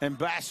 And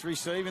Bass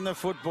receiving the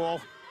football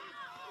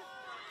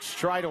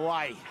straight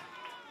away.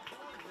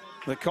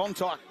 The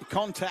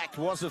contact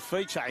was a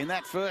feature in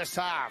that first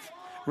half.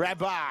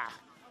 Rabah,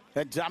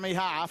 at dummy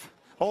half.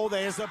 Oh,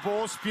 there's the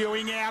ball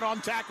spewing out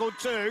on tackle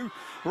two.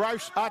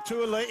 Roche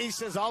Atuali, he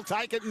says, I'll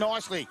take it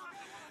nicely.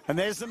 And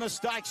there's the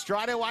mistake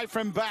straight away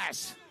from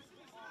Bass.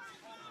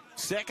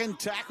 Second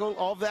tackle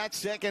of that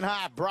second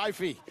half.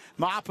 Brophy,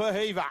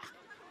 Marpahiva.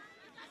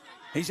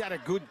 He's had a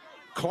good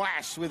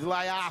clash with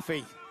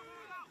Leafi.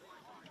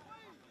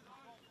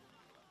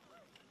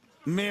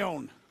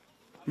 Milne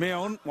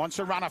wants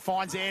a runner,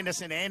 finds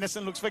Anderson.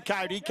 Anderson looks for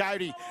Cody.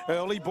 Cody,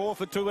 early ball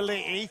for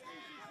Tuilei.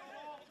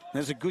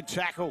 There's a good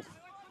tackle.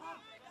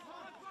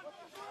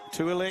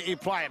 Tuilei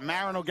play it.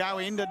 Marin will go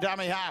into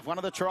dummy half. One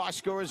of the try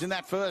scorers in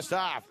that first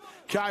half.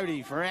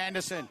 Cody for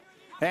Anderson.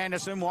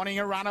 Anderson wanting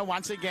a runner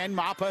once again.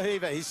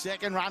 Marpahiva, his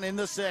second run in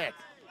the set.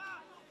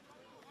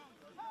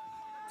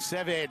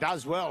 Sevier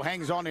does well,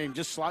 hangs on him,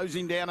 just slows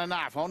him down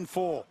enough. On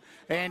 4.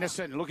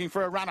 Anderson looking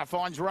for a runner,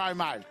 finds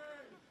Romo.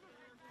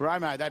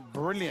 Romo, that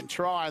brilliant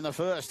try in the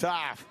first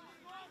half.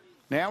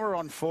 Now we're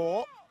on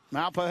 4.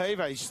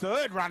 Marpahiva, his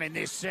third run in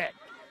this set.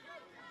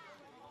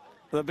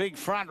 The big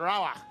front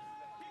rower.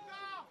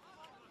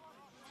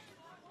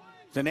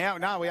 So now,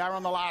 no, we are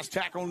on the last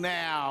tackle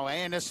now.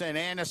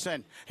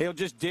 Anderson. He'll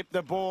just dip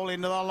the ball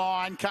into the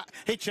line.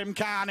 Hitcham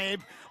Carnib.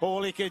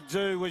 All he could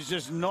do was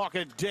just knock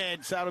it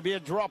dead. So it'll be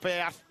a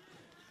dropout.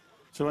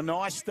 So a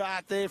nice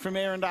start there from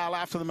Erindale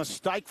after the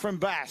mistake from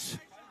Bass.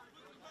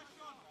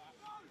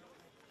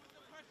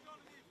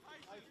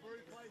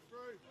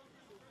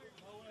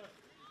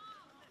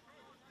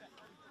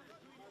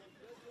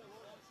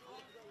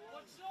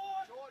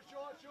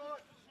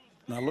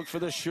 Now look for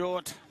the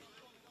short.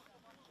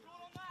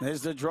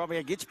 There's the drop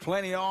here. Gets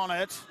plenty on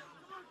it.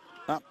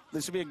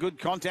 This will be a good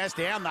contest.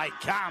 Down they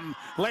come.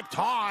 Leapt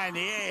high in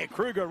the air.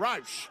 Kruger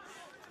Roche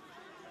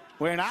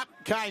went up,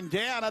 came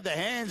down, had the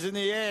hands in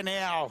the air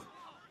now.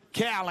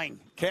 Cowling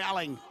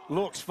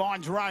looks,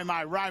 finds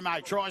Romo.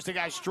 Romo tries to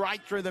go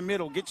straight through the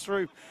middle. Gets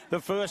through the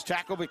first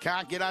tackle, but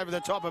can't get over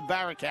the top of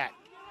Barakat.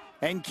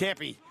 And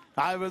Kepi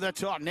over the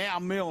top. Now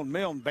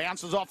Milne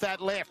bounces off that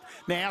left.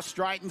 Now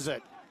straightens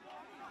it.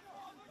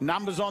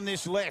 Numbers on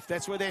this left.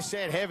 That's where they're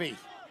set heavy.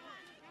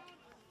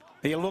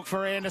 You look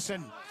for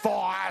Anderson.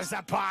 Fires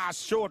the pass.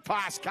 Short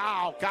pass.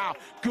 Carl.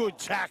 Good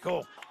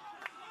tackle.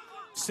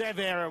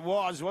 Sever it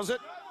was it?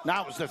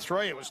 No, it was the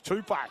 3. It was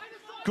Tupou.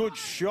 Good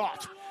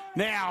shot.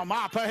 Now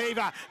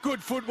Mapahiva.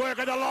 Good footwork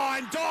at the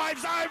line.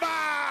 Dives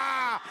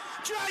over.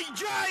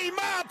 JJ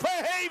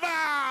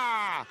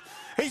Mapahiva.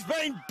 He's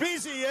been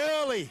busy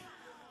early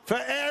for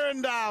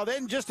Erindale.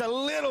 Then just a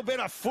little bit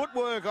of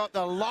footwork at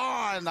the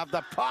line of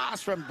the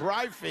pass from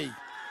Brophy.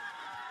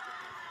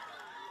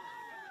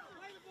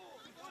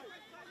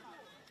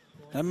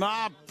 And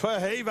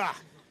Mapahiva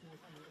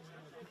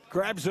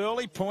grabs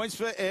early points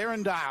for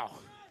Erindale.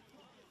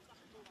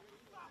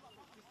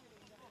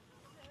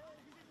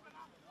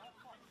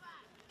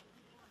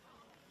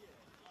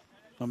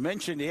 I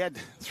mentioned he had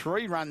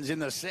 3 runs in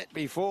the set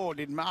before,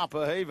 did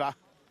Mapahiva.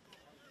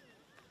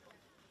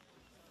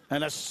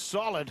 And a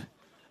solid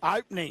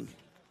opening.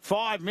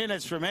 5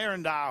 minutes from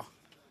Erindale.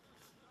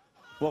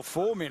 Well,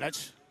 4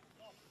 minutes.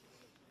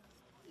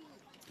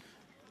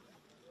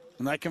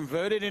 And they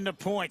convert it into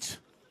points.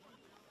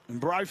 And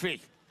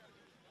Brophy,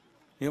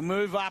 he'll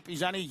move up.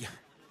 He's only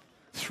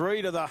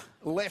 3 to the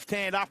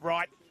left-hand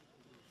upright.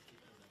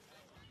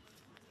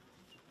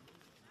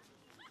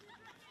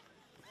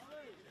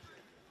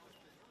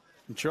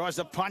 And tries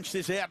to punch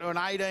this out to an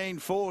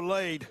 18-4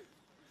 lead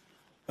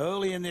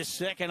early in this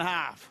second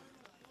half.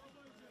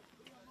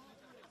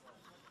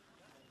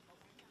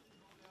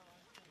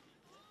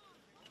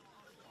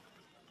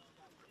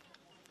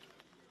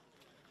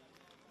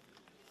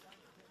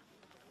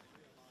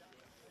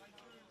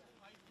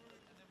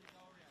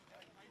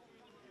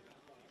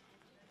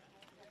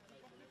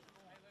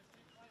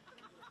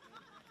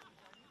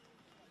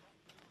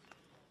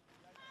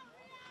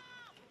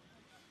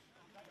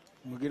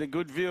 We'll get a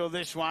good view of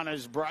this one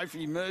as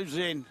Brophy moves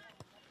in.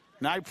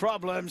 No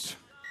problems.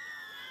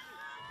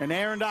 And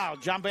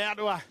Erindale jump out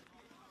to a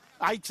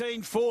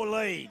 18-4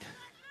 lead.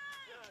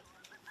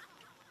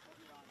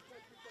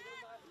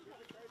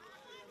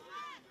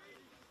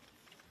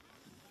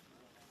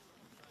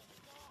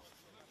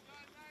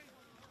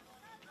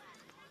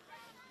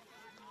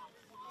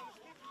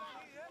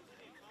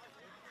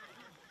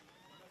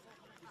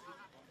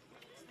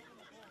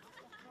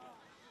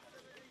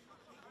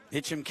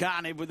 Hitcham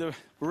Carney with the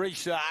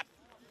restart.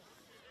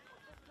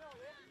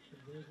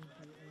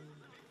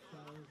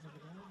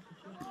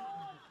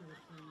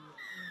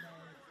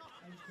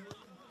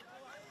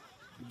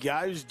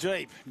 Goes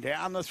deep,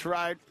 down the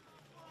throat.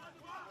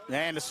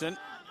 Anderson.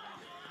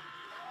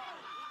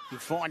 You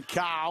find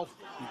Carl.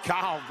 And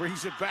Carl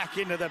brings it back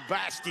into the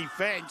Bass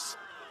defence.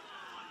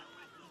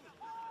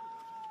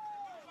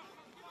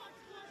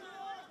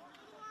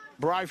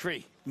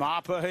 Brophy,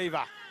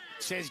 Mapahiva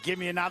says, give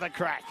me another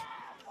crack.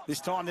 This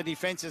time the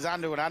defence is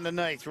under it,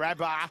 underneath.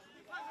 Rabar,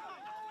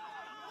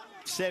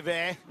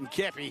 Sever and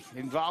Kepi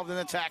involved in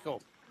the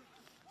tackle.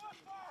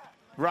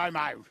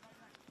 Romo.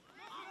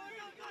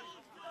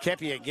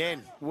 Kepi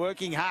again,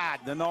 working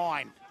hard, the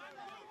 9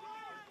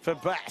 for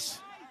Bass.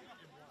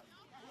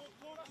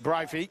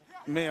 Brophy,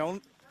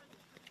 Milne,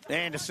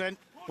 Anderson,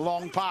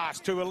 long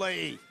pass to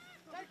Ali.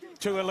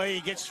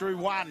 Gets through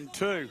 1,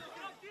 2.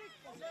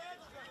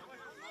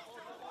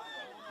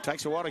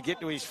 Takes a while to get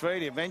to his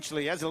feet.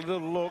 Eventually has a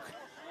little look.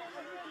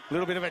 A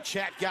little bit of a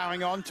chat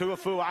going on to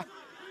Afua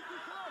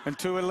and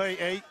to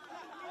Ali.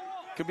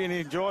 Could be an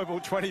enjoyable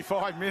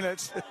 25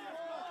 minutes.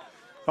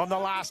 On the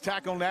last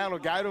tackle now, it'll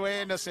go to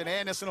Anderson.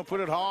 Anderson will put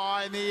it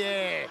high in the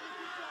air.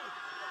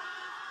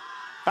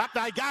 Up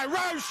they go.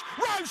 Roche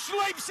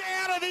leaps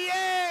out of the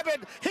air,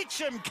 but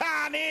Hitcham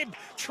Carnib,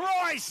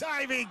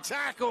 try-saving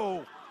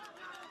tackle.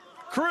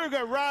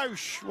 Kruger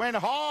Roche went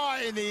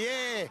high in the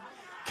air,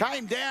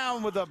 came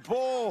down with the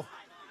ball,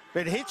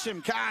 but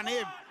Hitcham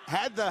Carnib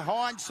had the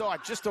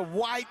hindsight just to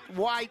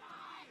wait,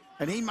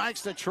 and he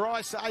makes the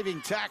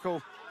try-saving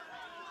tackle.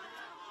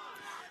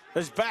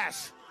 There's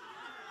Bass.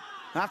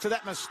 After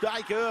that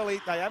mistake early,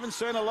 they haven't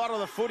seen a lot of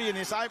the footy in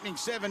this opening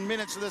 7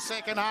 minutes of the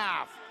second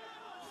half.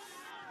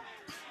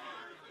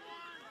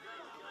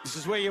 This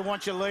is where you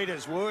want your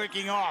leaders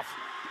working off.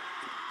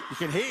 You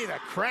can hear the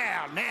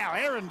crowd now.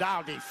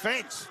 Erindale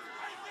defence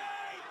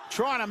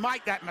trying to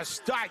make that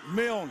mistake.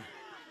 Milne.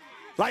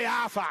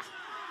 Leafa,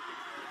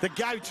 the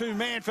go-to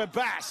man for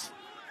Bass.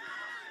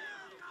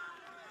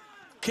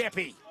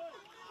 Kepi.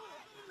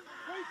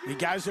 He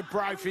goes to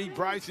Brophy.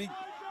 Brophy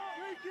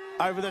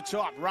over the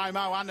top.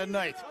 Romo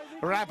underneath.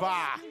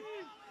 Rabar.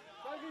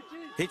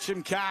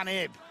 Hitcham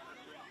Carnib.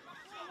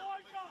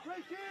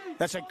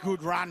 That's a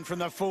good run from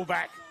the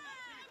fullback.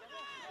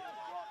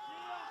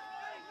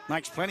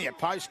 Makes plenty of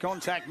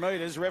post-contact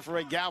meters.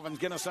 Referee Galvin's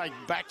going to say,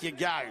 back you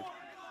go.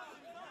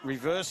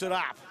 Reverse it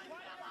up.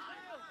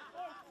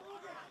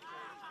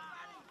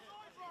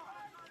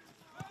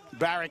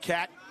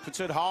 Barakat puts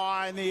it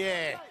high in the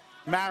air.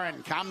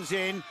 Marin comes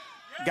in,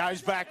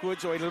 goes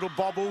backwards, or a little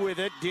bobble with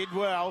it, did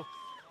well.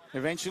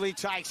 Eventually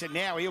takes it.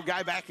 Now he'll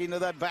go back into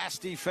the Bass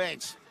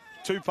defence.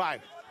 Tupou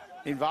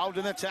involved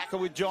in the tackle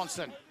with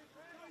Johnson.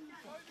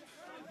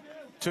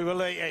 To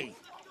Ali'i.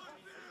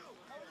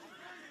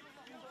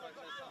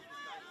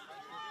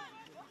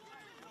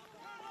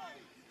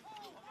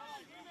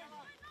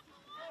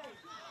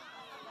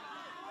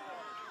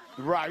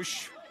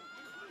 Roche.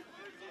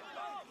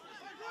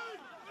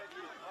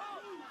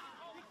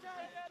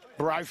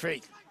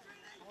 Brophy.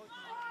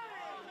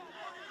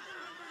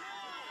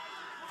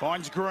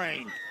 Finds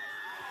Green.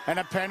 And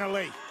a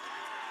penalty.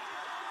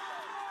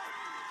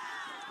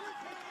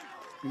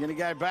 We're going to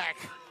go back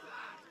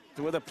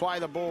to where the play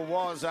the ball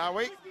was, are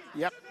we?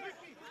 Yep.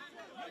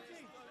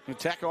 The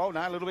tackle, oh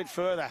no, a little bit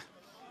further.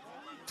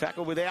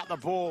 Tackle without the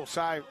ball,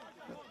 so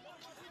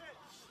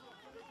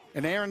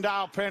an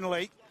Erindale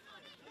penalty.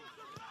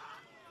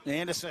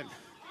 Anderson.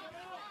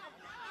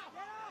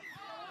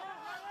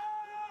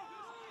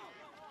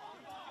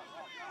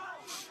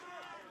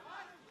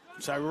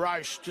 So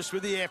Roche, just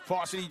with the F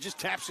pass, and he just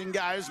taps and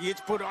goes. He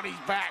gets put on his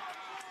back.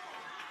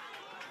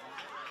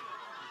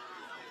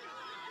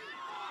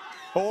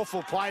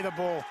 Awful play the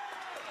ball.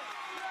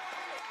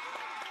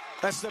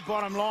 That's the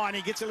bottom line.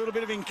 He gets a little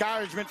bit of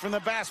encouragement from the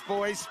Bass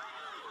boys.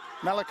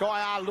 Malachi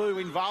Arlu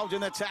involved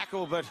in the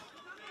tackle, but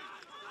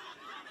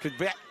could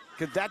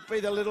that be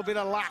the little bit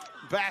of luck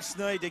Bass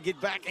need to get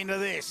back into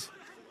this?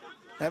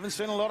 Haven't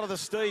seen a lot of the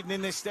Steeden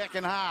in this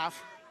second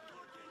half.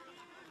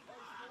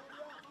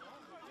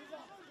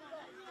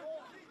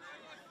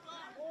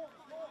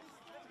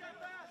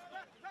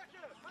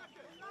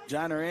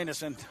 Jonah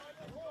Anderson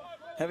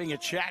having a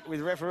chat with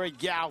referee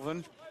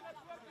Galvin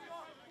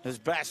as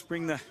Bass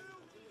bring the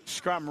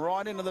scrum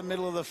right into the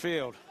middle of the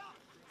field.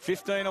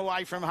 15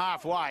 away from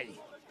halfway.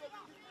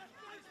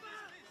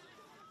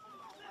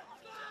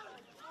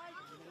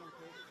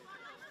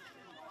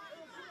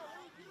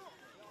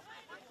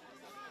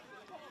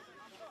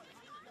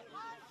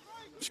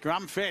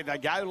 Scrum fed, they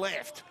go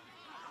left.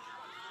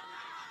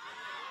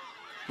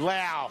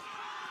 Lau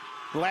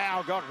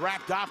got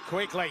wrapped up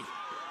quickly.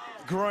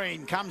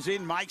 Green comes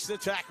in, makes the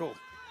tackle.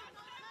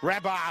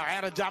 Rabar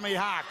out of dummy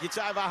half, gets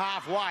over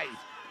halfway.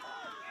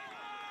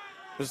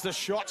 As the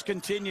shots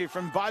continue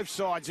from both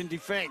sides in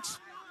defence.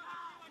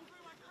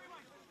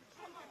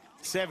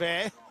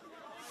 Sever,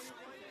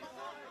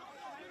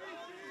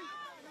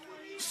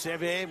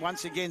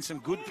 once again, some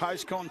good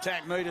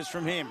post-contact meters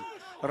from him.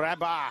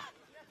 Rabar,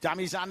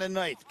 dummies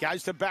underneath,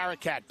 goes to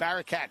Barakat.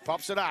 Barakat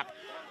pops it up.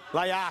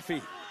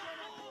 Layafi.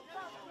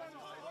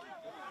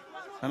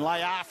 And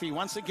Layafi,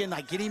 once again,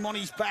 they get him on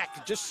his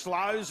back. Just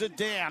slows it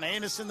down.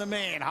 Anderson, the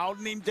man,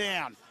 holding him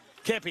down.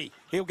 Kepi,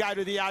 he'll go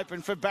to the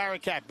open for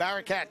Barakat.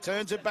 Barakat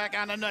turns it back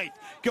underneath.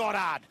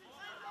 Goddard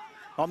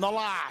on the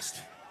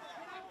last.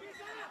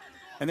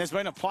 And there's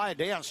been a player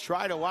down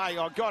straight away.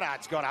 Oh,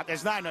 Goddard's got up.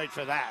 There's no need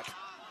for that.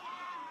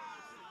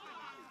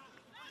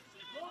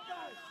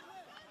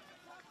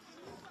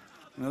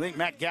 And I think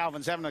Matt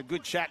Galvin's having a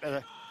good chat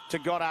to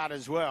Goddard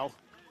as well.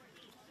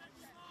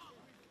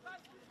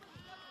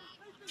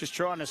 Just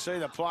trying to see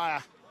the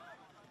player.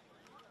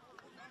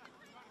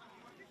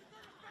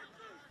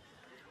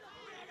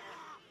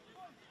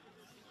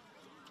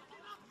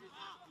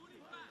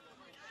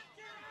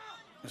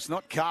 It's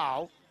not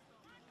Carl.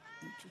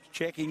 Just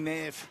checking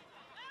there if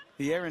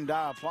the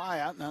Erindale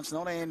player. No, it's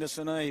not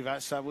Anderson either,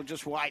 so we'll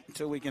just wait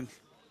until we can.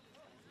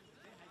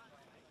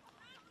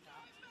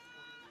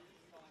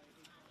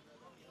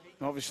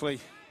 Obviously,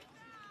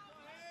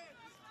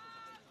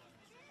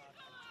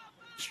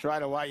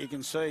 straight away you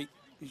can see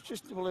he's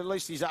just, well, at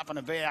least he's up and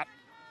about.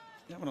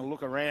 Having a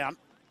look around.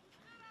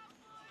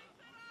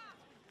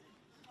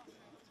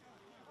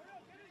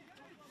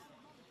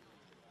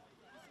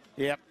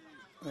 Yep,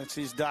 that's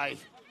his day.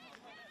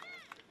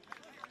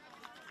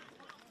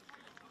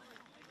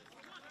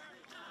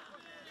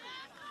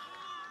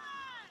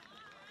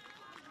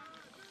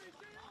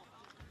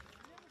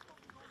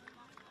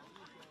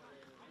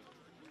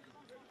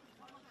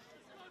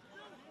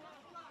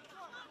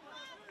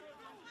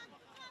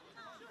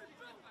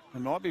 It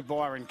might be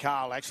Byron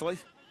Carl, actually.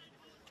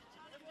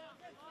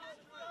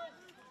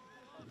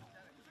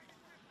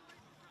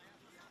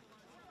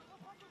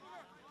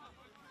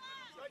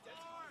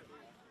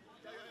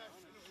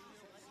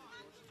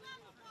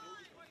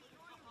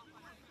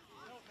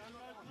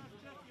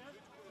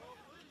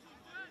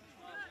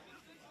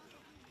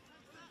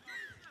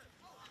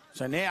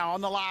 So now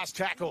on the last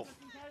tackle,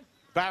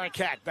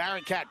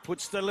 Barakat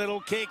puts the little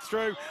kick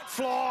through,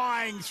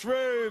 flying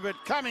through, but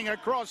coming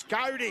across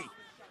Cody.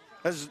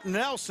 As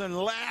Nelson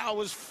Lau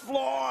was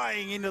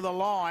flying into the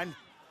line,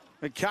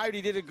 but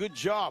Cody did a good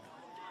job.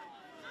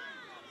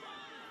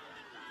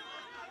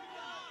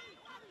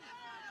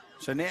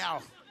 So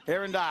now,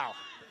 Erindale,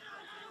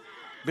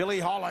 Billy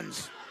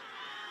Hollands.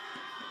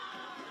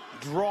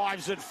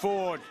 drives it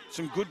forward.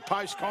 Some good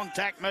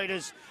post-contact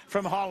meters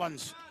from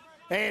Hollands.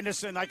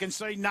 Anderson, they can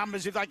see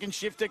numbers if they can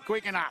shift it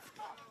quick enough.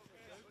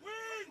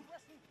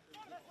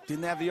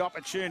 Didn't have the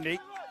opportunity.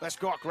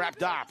 Lescock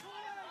wrapped up.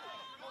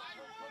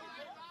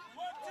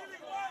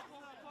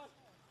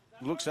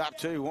 Looks up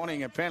to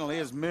wanting a penalty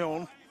as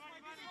Milne.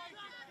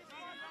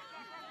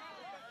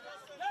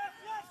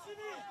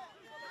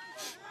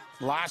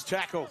 Last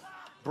tackle.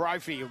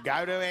 Brophy will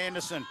go to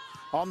Anderson.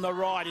 On the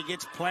right, he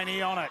gets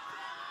plenty on it.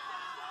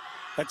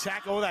 The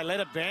tackle, they let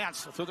it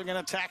bounce. I thought they were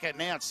going to attack it.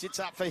 Now it sits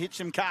up for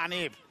Hitcham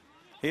Carnib.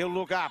 He'll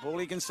look up. All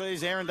he can see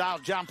is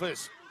Erindale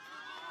jumpers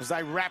as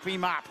they wrap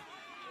him up.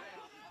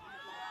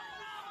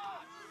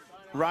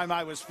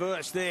 Romo was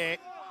first there.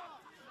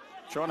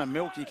 Trying to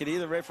milk. You could hear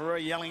the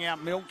referee yelling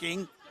out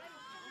milking.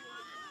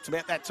 It's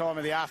about that time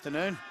of the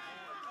afternoon.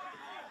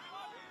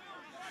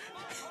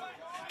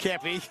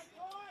 Kepi.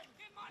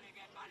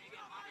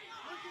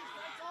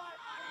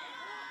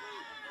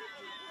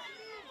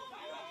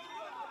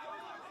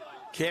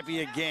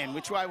 Kepi again.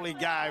 Which way will he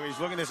go? He's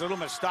looking at this little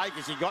mistake.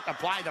 Has he got to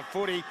play the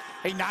footy?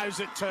 He knows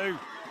it too.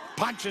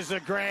 Punches the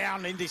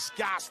ground in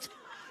disgust.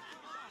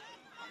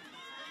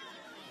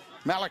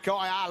 Malachi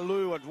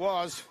Alu it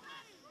was.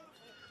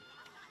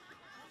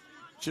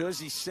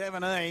 Jersey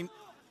 17.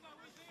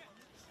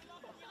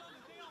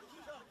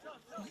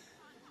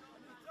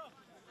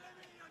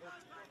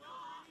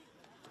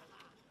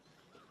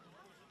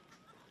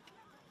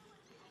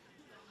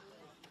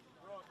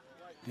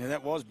 Yeah,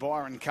 that was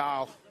Byron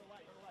Carl,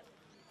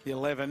 the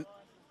 11.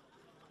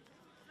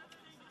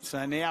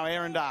 So now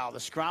Erindale, the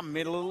scrum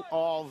middle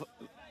of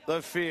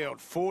the field,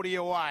 40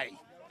 away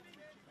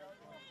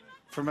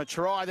from a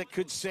try that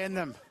could send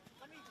them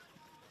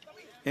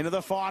into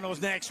the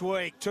finals next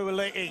week.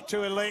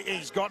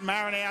 Tuiliti's got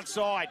Marin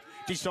outside.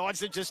 Decides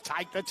to just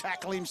take the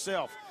tackle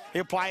himself.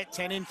 He'll play it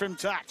 10 in from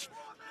touch.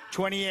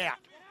 20 out.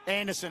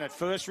 Anderson at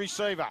first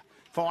receiver.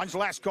 Finds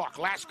Lascock.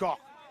 Lascock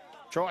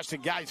tries to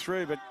go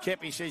through, but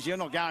Kepi says, you're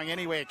not going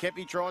anywhere.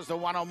 Kepi tries the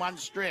one-on-one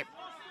strip.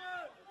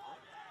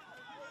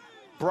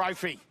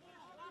 Brophy.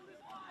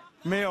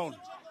 Milne.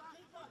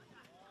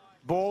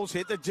 Balls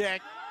hit the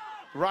deck.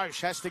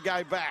 Roche has to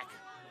go back.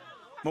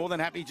 More than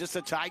happy just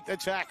to take the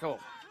tackle.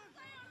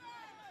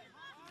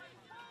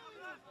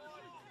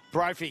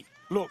 Brophy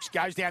looks,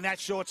 goes down that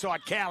short side.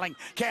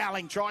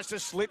 Cowling tries to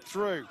slip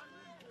through.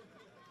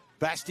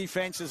 Bass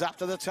defence is up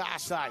to the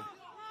task, though.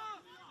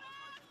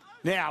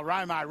 Now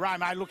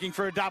Romo looking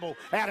for a double.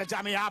 Out of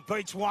dummy half,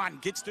 beats one.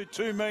 Gets to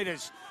 2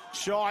 metres.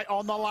 Shy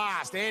on the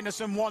last.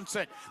 Anderson wants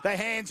it. The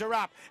hands are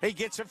up. He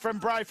gets it from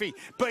Brophy.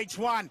 Beats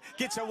one.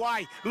 Gets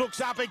away.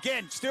 Looks up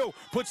again. Still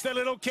puts the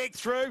little kick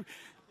through.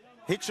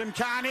 Hitcham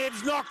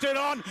Carnib's knocked it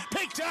on.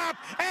 Picked up.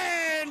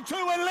 And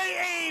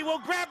Tuiliti will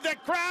grab the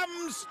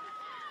crumbs.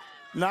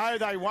 No,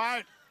 they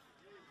won't.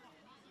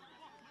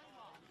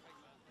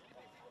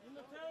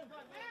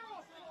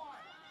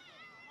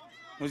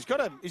 He's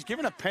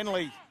given a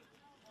penalty.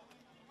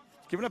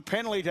 Given a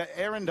penalty to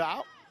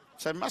Erindale.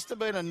 So it must have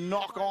been a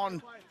knock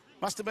on.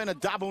 Must have been a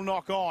double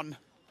knock on.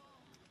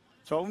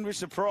 So I wouldn't be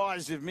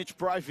surprised if Mitch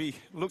Brophy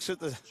looks at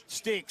the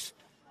sticks.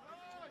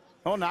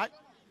 Oh no.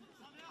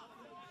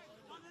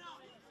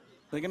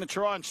 They're going to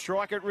try and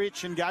strike it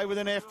rich and go with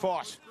an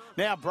F-pass.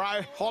 Now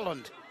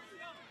Holland.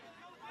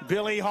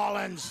 Billy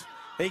Hollands.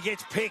 He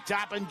gets picked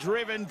up and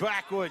driven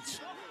backwards.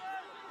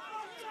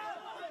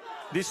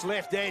 This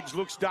left edge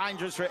looks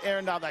dangerous for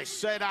Erindale. They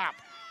set up.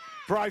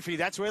 Brophy,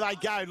 that's where they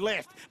go.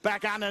 Left.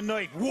 Back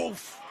underneath.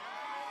 Wolf.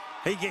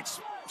 He gets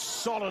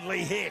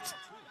solidly hit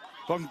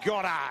from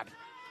Goddard.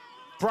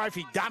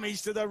 Brophy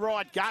dummies to the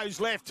right.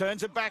 Goes left.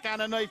 Turns it back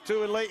underneath to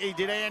Tuiliti.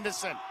 Did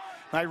Anderson.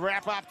 They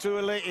wrap up to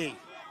Tuiliti.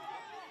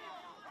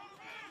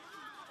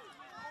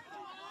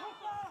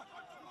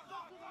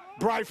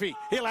 Brophy,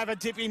 he'll have a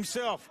dip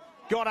himself.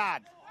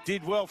 Goddard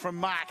did well from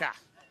marker.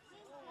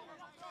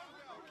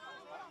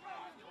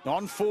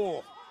 On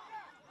 4.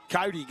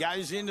 Cody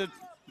goes into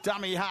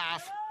dummy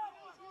half.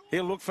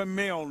 He'll look for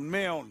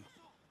Milne.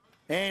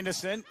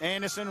 Anderson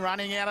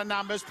running out of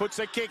numbers. Puts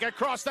a kick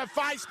across the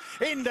face.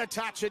 Into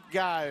touch it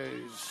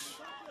goes.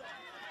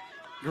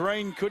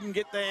 Green couldn't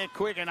get there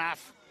quick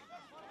enough.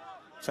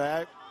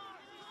 So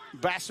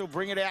Bass will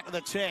bring it out to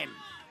the 10.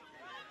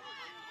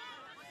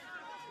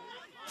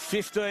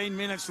 15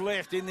 minutes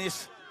left in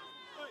this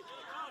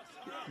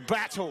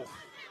battle.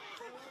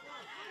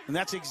 And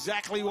that's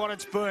exactly what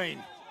it's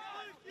been.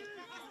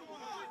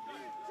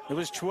 It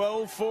was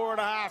 12-4 at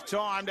half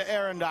time to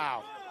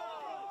Erindale.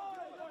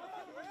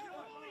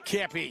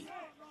 Kepi.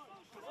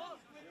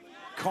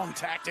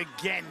 Contact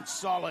again,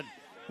 solid.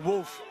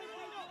 Wolf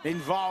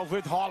involved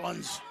with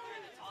Hollands.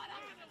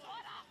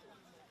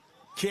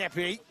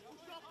 Kepi.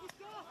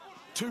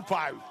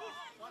 Tupou.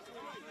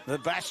 The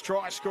Bass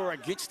try scorer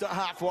gets to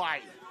halfway.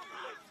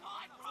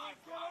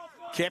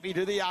 Kepi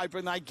to the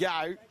open, they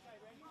go.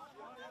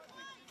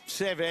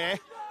 Sever,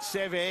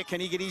 can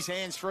he get his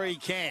hands free? He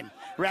can.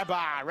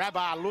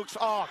 Rabbar looks,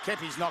 oh,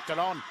 Kepi's knocked it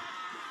on.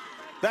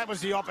 That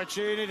was the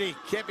opportunity.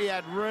 Kepi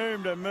had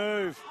room to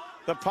move.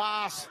 The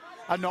pass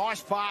A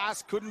nice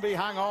pass, couldn't be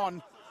hung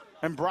on.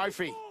 And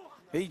Brophy,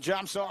 he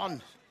jumps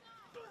on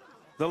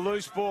the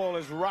loose ball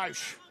as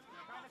Roche.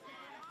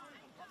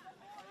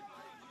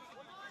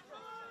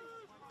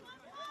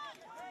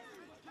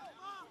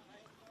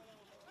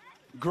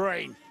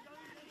 Green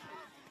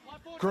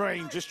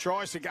just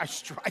tries to go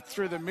straight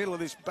through the middle of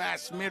this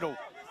Bass middle.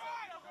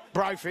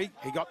 Brophy,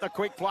 he got the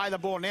quick play of the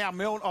ball. Now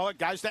Milne, it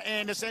goes to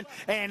Anderson.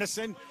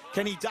 Anderson,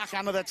 can he duck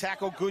under the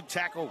tackle? Good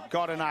tackle,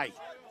 got an A.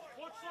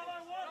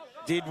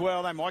 Did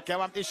well, they might go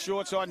up this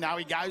short side. No,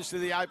 he goes to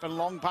the open,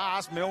 long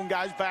pass. Milne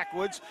goes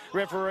backwards.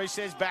 Referee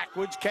says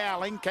backwards.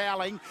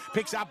 Cowling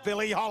picks up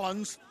Billy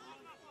Hollands.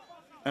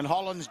 And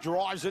Hollands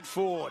drives it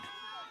forward.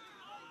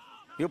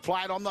 He'll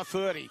play it on the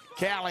 30.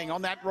 Cowling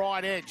on that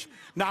right edge.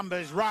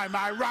 Numbers,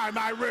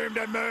 Romo, room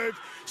to move.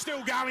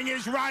 Still going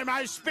is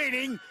Romo,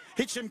 spinning.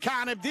 Hitcham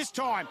Carnib this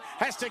time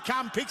has to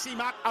come, picks him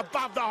up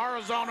above the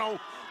horizontal.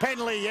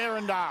 Penley,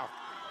 Erindale.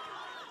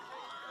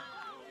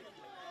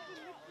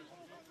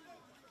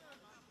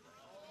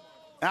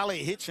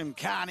 Ali Hitcham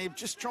Carnib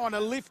just trying to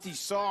lift his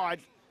side.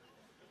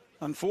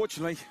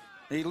 Unfortunately,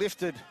 he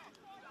lifted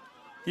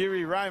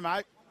Yuri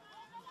Romo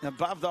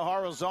above the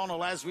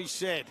horizontal, as we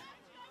said.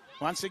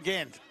 Once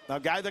again, they'll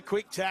go the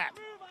quick tap.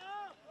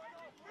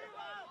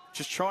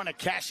 Just trying to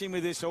cash in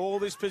with this, all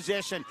this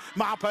possession.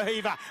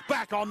 Marpahiva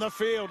back on the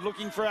field,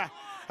 looking for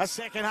a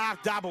second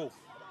half double.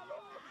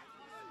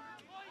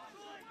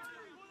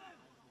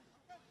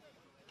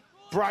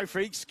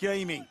 Brophy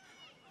scheming.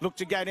 Look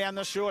to go down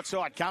the short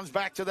side, comes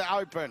back to the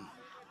open.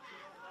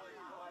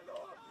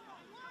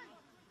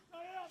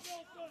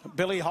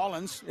 Billy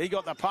Hollands, he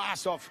got the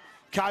pass off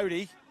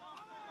Cody.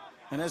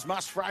 And as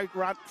most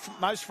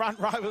front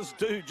rowers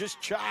do,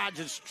 just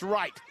charges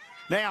straight.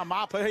 Now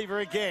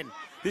Marpahiva again.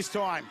 This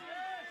time,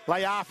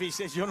 Layafi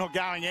says you're not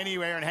going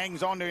anywhere and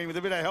hangs on to him with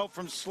a bit of help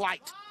from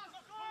Slate.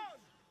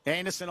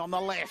 Anderson on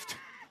the left.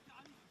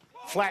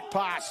 Flat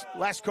pass,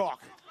 Lascock.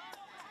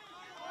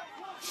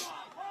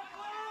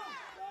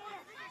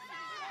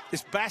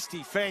 This Bass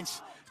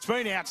defence, it's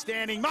been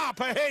outstanding.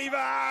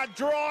 Marpahiva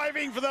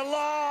driving for the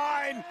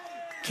line.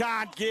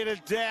 Can't get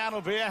it down.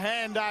 It'll be a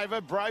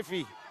handover.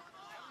 Brophy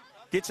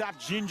gets up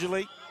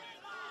gingerly.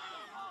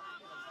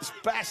 This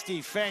Bass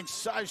defence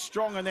so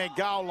strong on their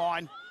goal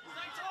line.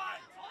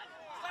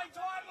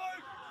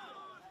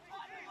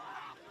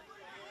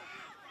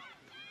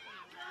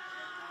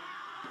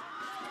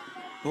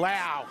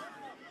 Lau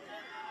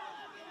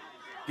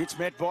gets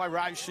met by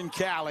Roche and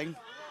Cowling.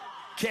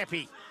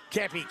 Kepi,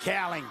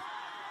 Cowling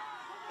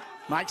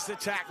makes the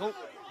tackle.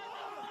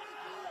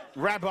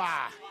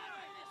 Rabah.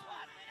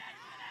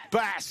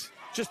 Bass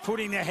just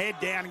putting their head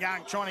down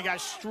and trying to go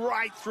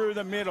straight through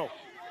the middle.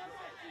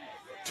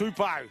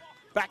 Tupou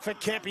back for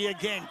Kepi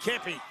again.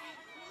 Kepi.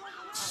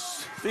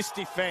 This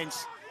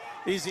defence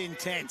is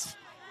intense.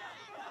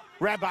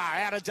 Rabah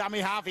out of dummy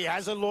half. He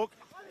has a look.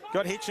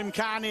 Got Hitcham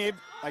Carnib.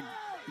 They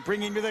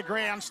bring him to the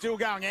ground. Still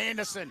going.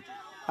 Anderson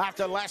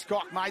after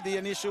Lascock made the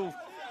initial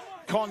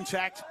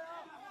contact.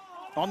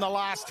 On the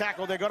last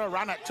tackle, they've got to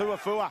run it to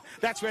Afua.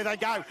 That's where they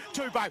go.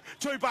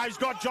 Tupou's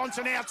got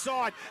Johnson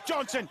outside.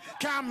 Johnson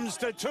comes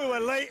to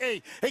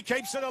Tuoliti. He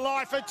keeps it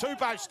alive for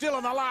Tupou. Still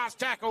on the last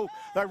tackle.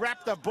 They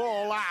wrap the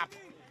ball up.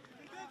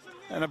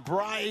 And a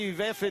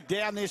brave effort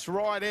down this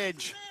right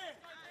edge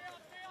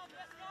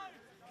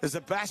as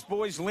the Bass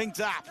boys linked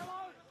up.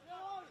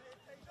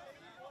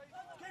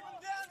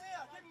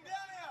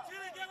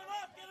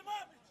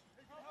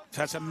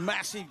 So it's a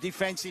massive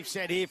defensive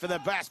set here for the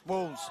Bass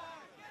Bulls.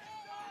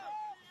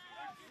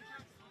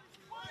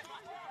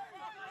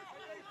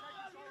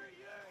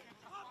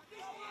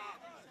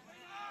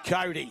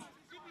 Cody.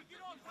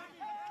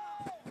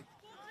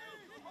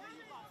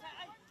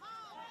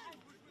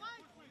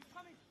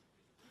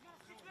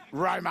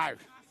 Romo.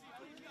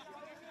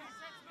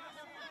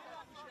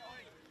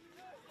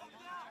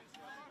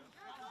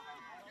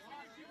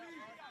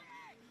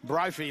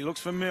 Brophy looks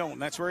for Milne.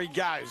 That's where he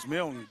goes.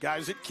 Milne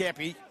goes at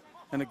Kepi.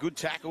 And a good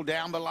tackle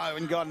down below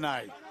and got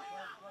no.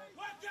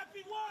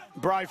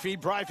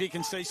 Brophy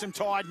can see some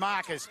tied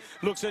markers.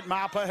 Looks at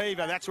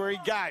Marpahiva. That's where he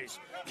goes.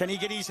 Can he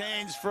get his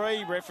hands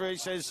free? Referee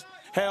says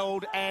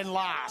held and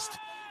last.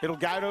 It'll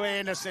go to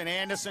Anderson.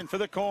 Anderson for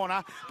the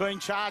corner. Being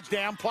charged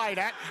down. Played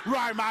at.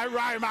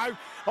 Romo.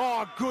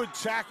 Oh, good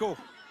tackle.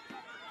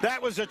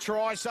 That was a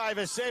try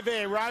saver.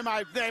 Sever,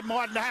 Romo, that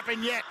mightn't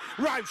happen yet.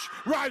 Roche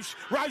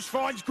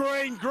finds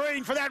Green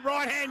for that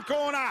right-hand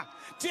corner.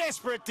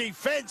 Desperate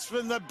defence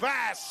from the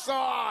Bass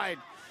side.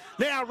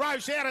 Now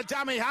Roche out of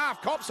dummy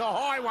half, cops a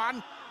high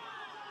one.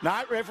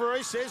 No,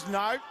 referee says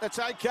no, that's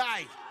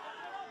okay.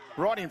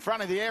 Right in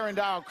front of the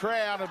Erindale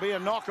crowd, it'll be a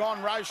knock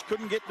on. Roche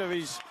couldn't get to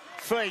his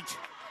feet.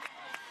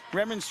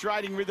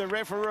 Remonstrating with the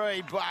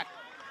referee, but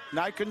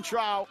no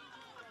control.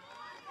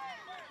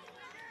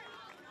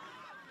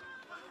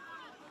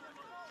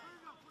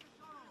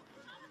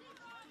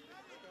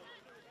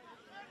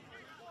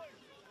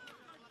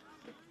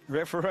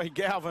 Referee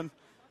Galvin,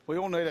 we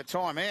all need a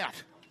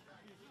timeout.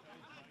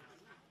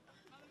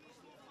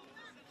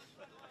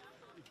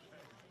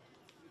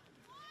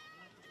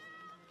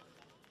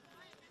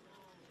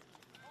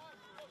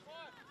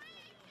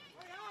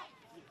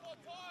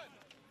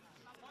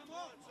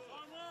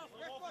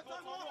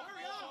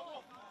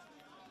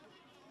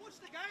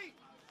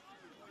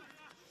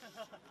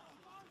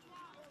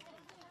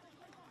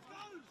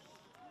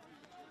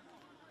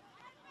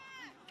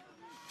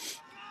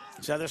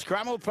 So the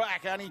scrum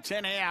pack, only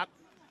 10 out.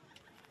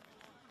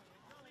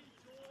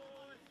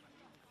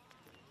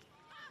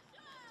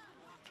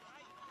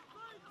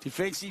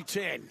 Defensive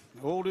 10,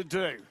 all to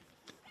do.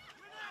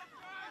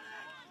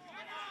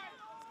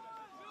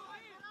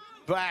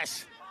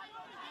 Bass,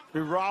 we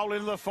roll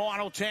into the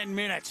final 10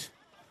 minutes.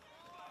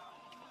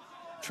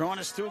 Trying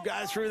to still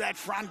go through that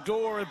front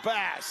door of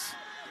Bass.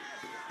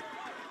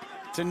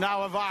 To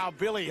no avail,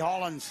 Billy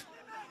Hollands.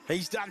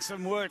 He's done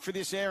some work for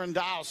this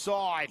Erindale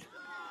side.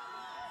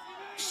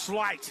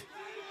 Slate,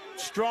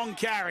 strong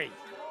carry.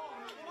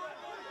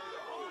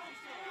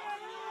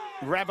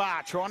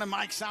 Rabah trying to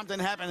make something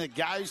happen. It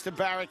goes to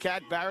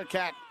Barakat.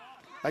 Barakat,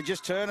 they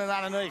just turn it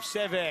underneath.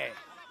 Sever.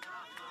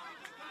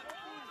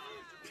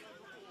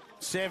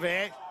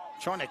 Sever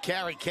trying to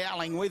carry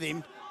Cowling with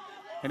him.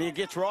 And he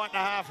gets right to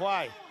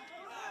halfway.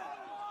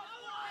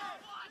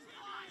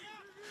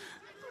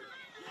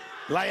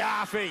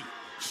 Layafi,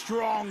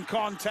 strong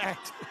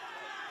contact.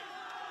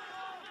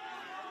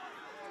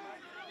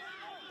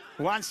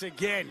 Once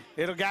again,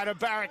 it'll go to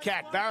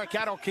Barakat.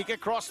 Barakat will kick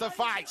across the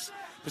face.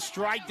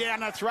 Straight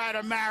down the throat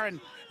of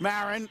Marin.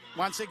 Marin,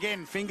 once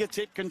again,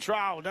 fingertip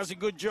control. Does a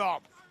good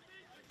job.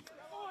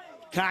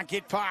 Can't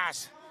get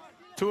past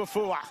to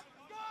Afua.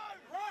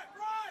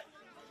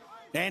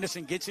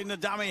 Anderson gets in the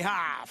dummy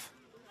half.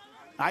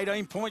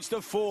 18 points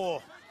to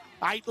 4.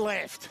 8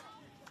 left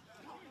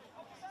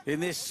in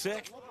this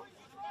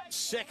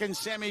second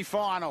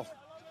semi-final.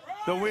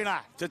 The winner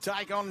to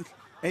take on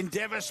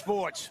Endeavour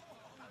Sports.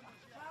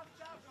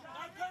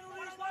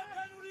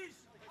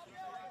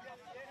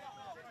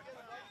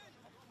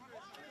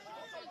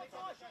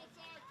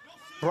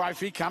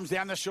 Brophy comes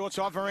down the short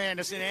side for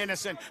Anderson.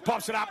 Anderson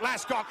pops it up.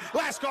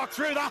 Lascock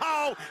through the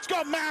hole. It's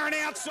got Marin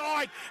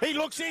outside. He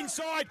looks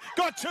inside.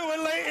 Got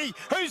Tuilei.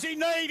 Who's he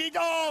need?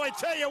 Oh, I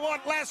tell you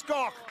what,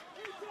 Lascock.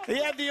 He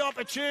had the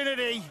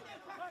opportunity.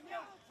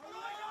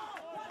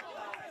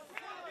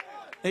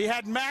 He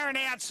had Marin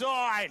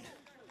outside.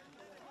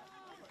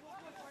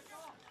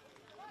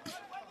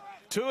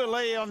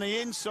 Tuilei on the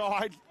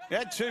inside. He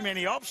had too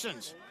many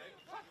options.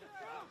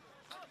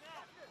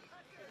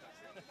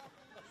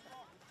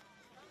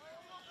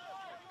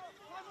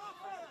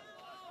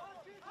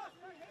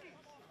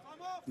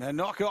 Now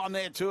knock on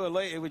there to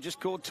Elite. We just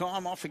called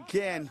time off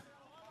again.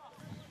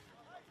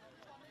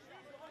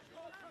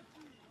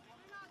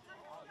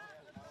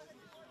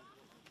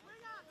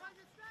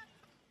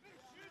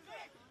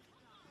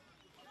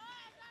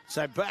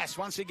 So Bass,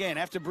 once again,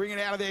 have to bring it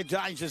out of their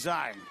danger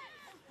zone.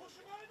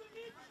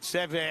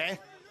 Sever.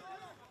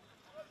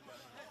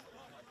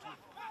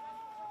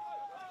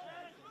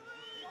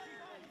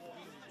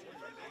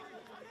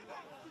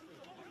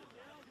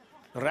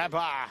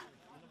 Rabah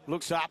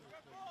looks up.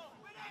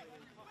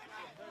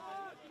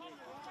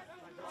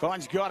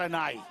 Finds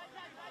Godinay.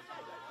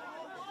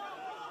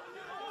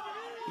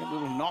 A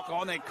little knock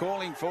on they're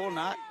calling for,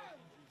 no.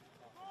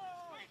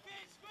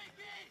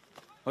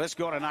 Well, that's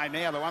Godinay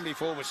now. The one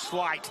before was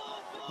Slate.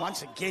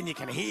 Once again, you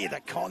can hear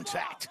the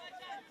contact.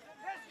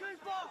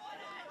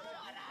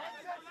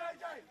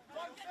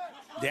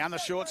 Down the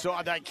short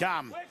side they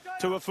come.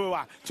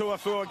 Tuafua.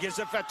 Tuafua gives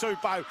it for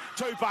Tupou.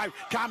 Tupou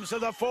comes to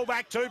the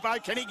fullback.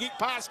 Tupou, can he get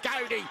past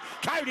Cody?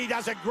 Cody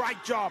does a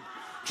great job.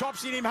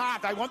 Chops in him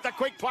hard. They want the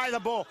quick play of the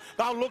ball.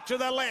 They'll look to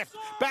the left.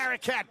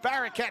 Barakat.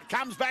 Barakat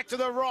comes back to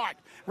the right.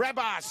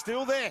 Rabah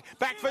still there.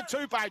 Back for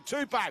Tupou.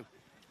 Tupou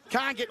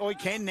can't get... Oh, he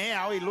can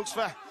now. He looks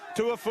for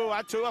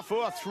Tuafua.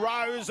 Tuafua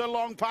throws a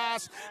long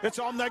pass. It's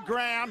on the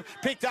ground.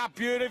 Picked up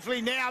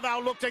beautifully. Now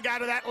they'll look to go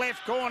to that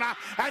left corner.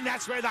 And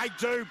that's where they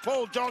do.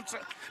 Paul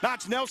Johnson.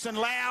 That's Nelson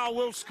Lau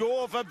will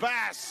score for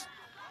Bass.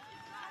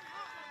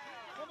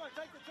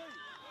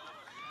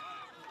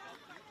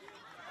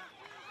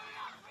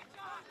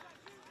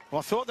 Well,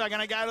 I thought they were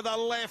going to go to the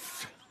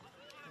left.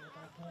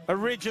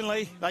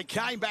 Originally, they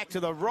came back to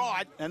the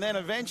right, and then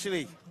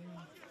eventually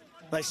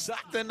they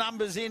sucked the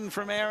numbers in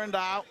from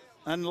Erindale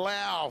and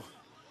Lau.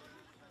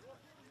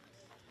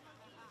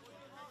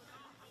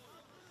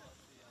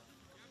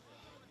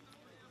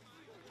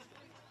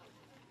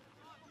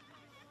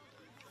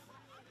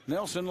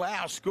 Nelson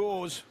Lau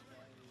scores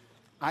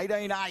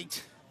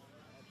 18-8.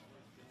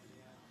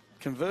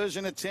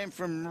 Conversion attempt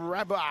from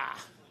Rabah.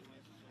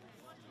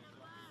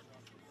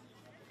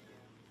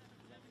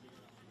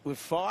 With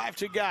 5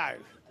 to go.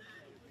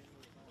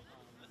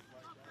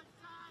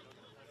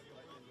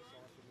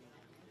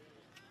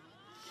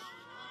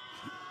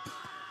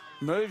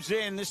 Moves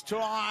in this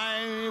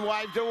time,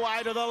 waved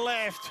away to the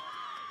left.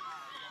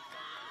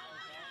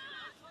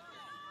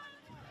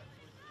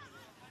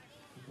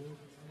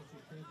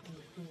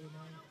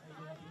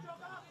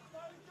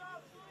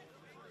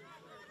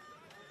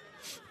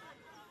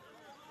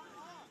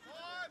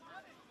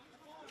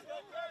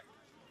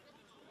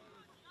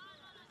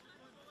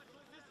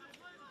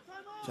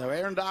 So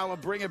Erindale will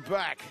bring it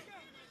back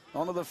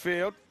onto the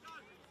field.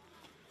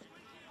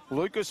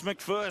 Lucas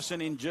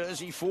McPherson in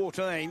jersey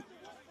 14.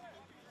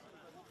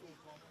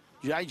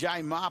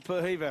 JJ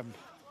Mapuhiva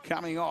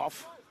coming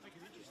off.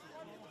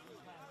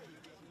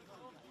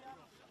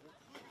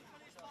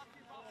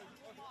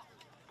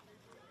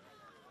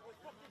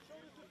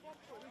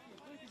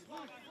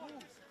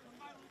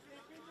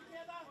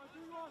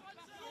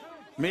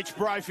 Mitch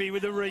Brophy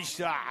with the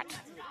restart.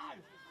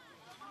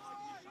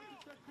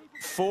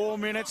 4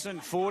 minutes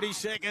and 40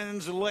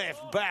 seconds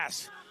left.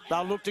 Bass,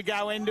 they'll look to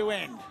go end to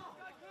end.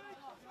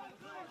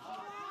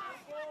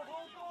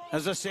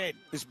 As I said,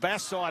 this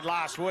Bass side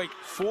last week,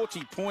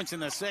 40 points in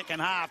the second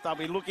half. They'll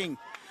be looking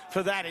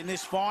for that in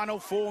this final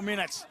 4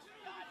 minutes.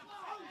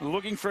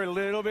 Looking for a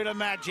little bit of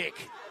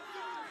magic.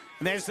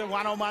 And there's the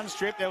one-on-one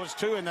strip. There was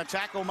 2 in the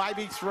tackle,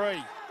 maybe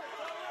 3.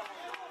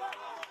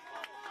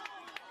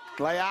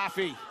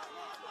 Layafi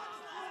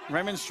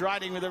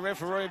remonstrating with the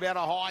referee about a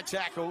high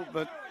tackle,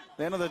 but at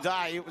the end of the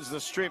day, it was the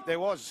strip. There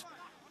was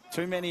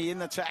too many in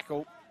the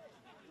tackle.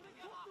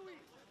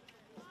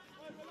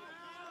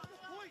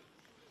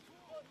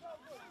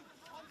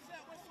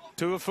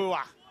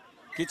 Tuafua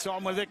gets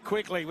on with it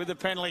quickly with the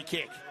penalty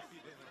kick.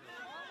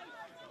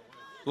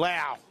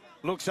 Lau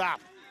looks up.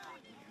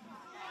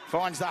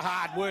 Finds the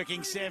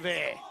hard-working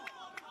Sever.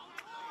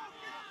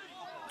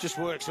 Just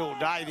works all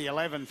day, the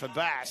 11 for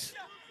Bass.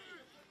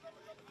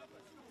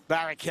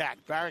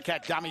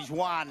 Barakat dummies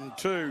 1,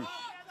 2.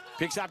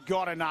 Picks up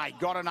Godinay.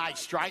 Godinay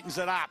straightens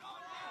it up.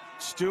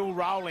 Still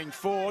rolling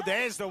forward.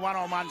 There's the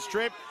one-on-one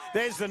strip.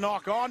 There's the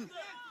knock-on.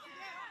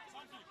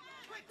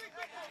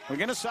 We're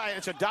going to say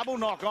it's a double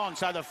knock-on.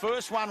 So the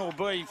first one will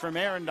be from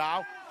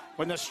Erindale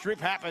when the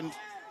strip happened.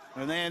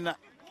 And then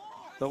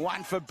the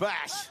one for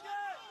Bass.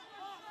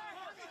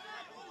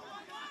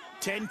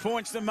 10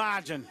 points the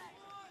margin.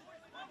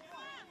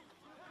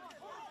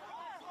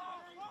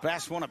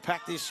 Bass want to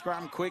pack this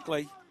scrum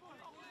quickly.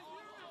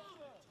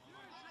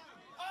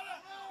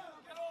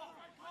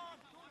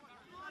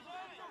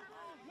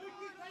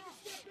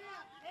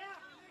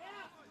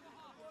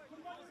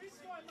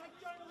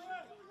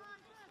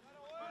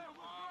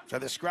 So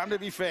the scrum to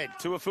be fed,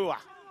 Tuafua.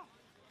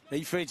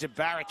 He feeds it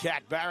Barakat.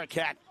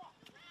 Barakat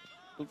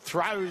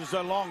throws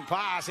the long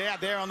pass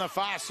out there on the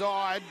far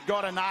side.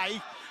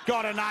 Godinay.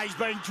 Godinay's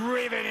been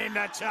driven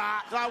into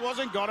touch. No, it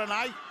wasn't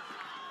Godinay.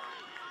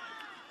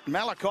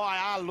 Malachi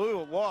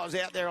Alu it was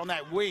out there on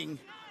that wing.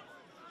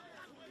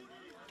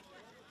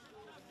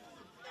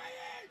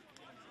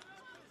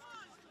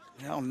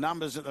 Now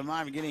numbers at the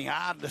moment getting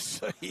hard to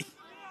see.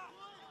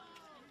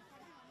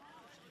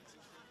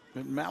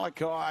 But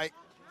Malachi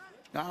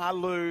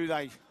Alu,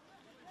 they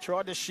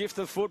tried to shift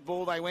the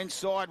football. They went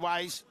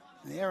sideways.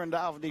 The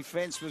Erindale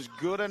defence was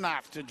good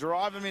enough to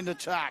drive them into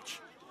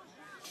touch.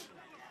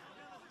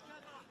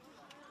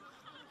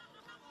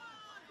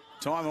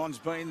 Time on's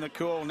been the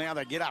call. Now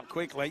they get up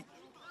quickly.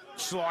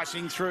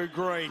 Slicing through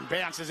Green.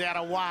 Bounces out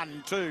of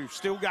 1, 2.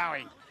 Still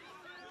going.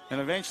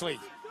 And eventually,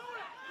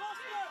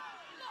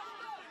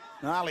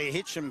 Ali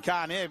Hitcham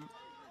Carneb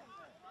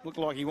looked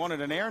like he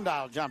wanted an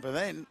Erindale jumper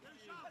then.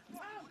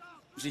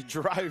 As he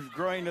drove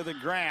Green to the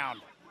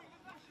ground.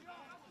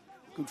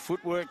 Good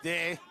footwork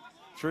there.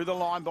 Through the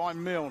line by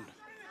Milne.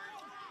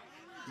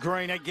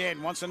 Green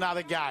again. Wants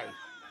another go.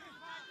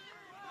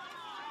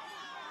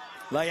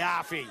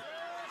 Layafi.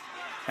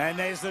 And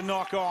there's the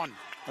knock-on.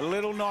 A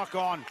little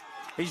knock-on.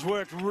 He's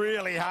worked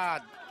really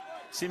hard.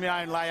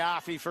 Simeone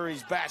Layafi for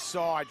his Bass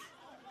side.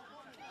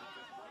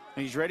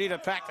 He's ready to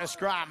pack the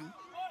scrum.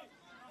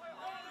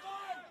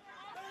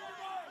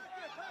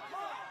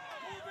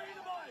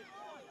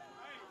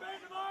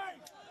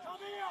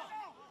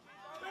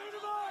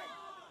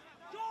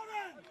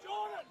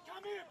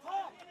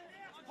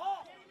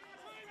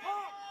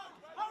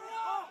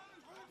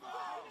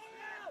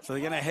 So they're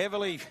going to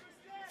heavily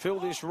fill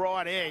this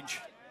right edge.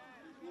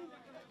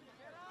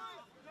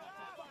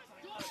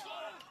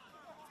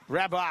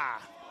 Rabah.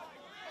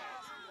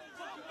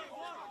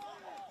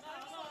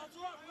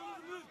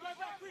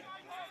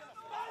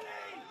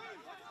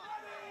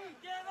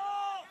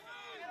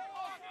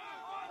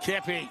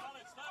 Kepi.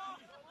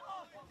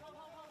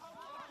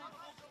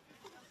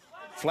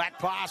 Flat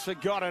pass for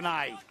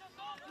Godinay.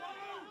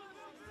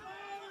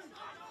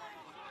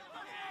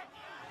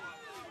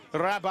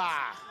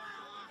 Rabah.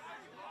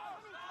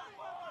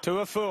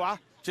 Tuafua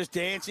just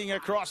dancing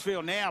across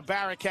field. Now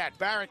Barakat.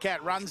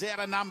 Barakat runs out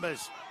of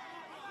numbers.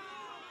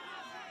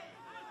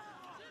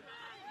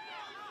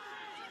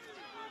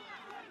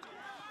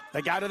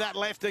 They go to that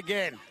left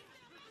again.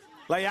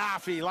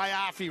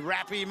 Layafi,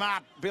 wrap him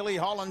up. Billy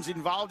Holland's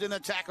involved in the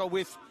tackle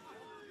with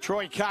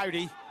Troy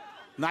Cody.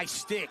 And they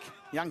stick.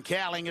 Young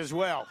Cowling as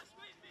well.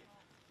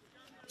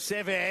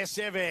 Sever.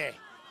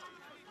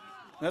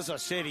 As I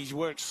said, he's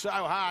worked so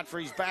hard for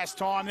his Bass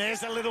time.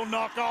 There's a little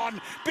knock on.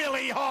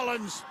 Billy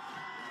Hollands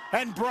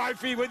and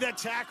Brophy with the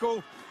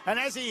tackle. And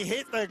as he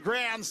hit the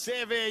ground,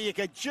 Sever, you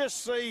could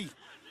just see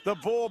the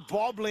ball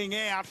bobbling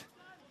out.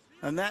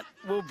 And that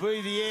will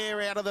be the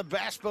air out of the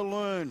Bass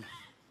balloon.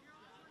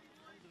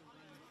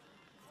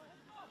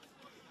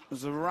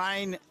 As the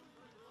rain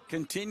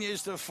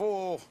continues to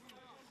fall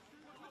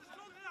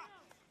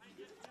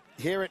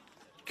here at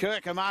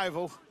Kirkham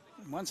Oval,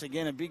 Once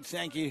again, a big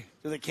thank you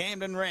to the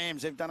Camden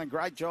Rams. They've done a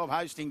great job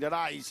hosting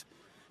today's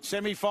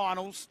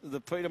semi-finals of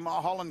the Peter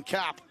Mulholland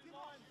Cup.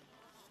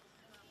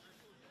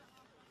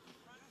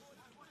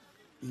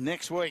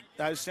 Next week,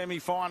 those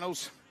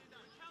semi-finals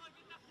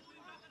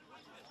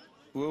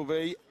will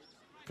be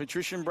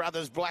Patrician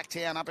Brothers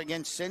Blacktown up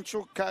against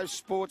Central Coast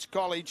Sports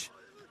College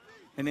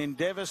and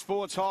Endeavour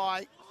Sports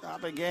High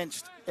up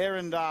against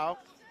Erindale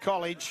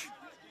College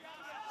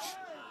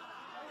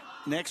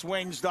next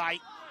Wednesday.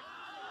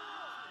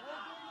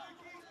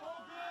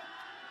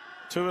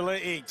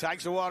 Tuoliti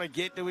takes a while to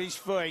get to his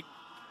feet.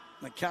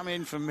 They come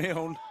in for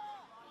Milne.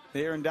 The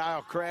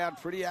Erindale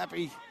crowd pretty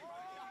happy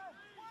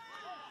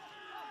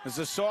as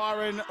the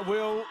siren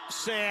will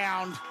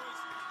sound.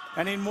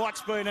 And in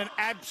what's been an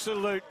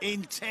absolute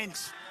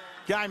intense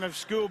game of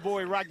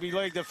schoolboy rugby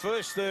league, the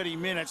first 30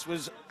 minutes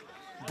was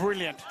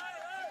brilliant.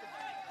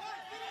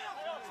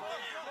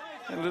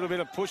 A little bit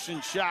of push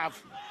and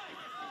shove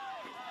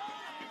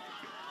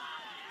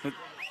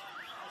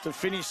to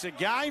finish the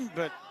game,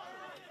 but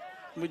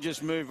we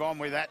just move on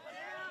with that.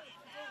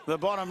 The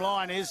bottom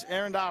line is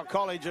Erindale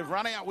College have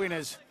run out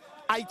winners,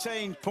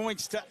 18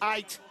 points to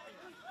 8.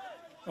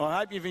 I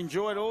hope you've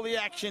enjoyed all the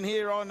action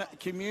here on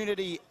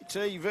Community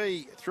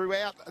TV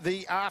throughout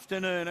the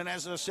afternoon. And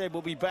as I said,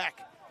 we'll be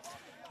back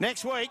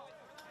next week.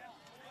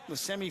 The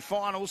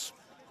semi-finals,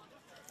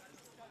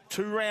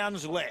 2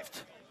 rounds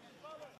left.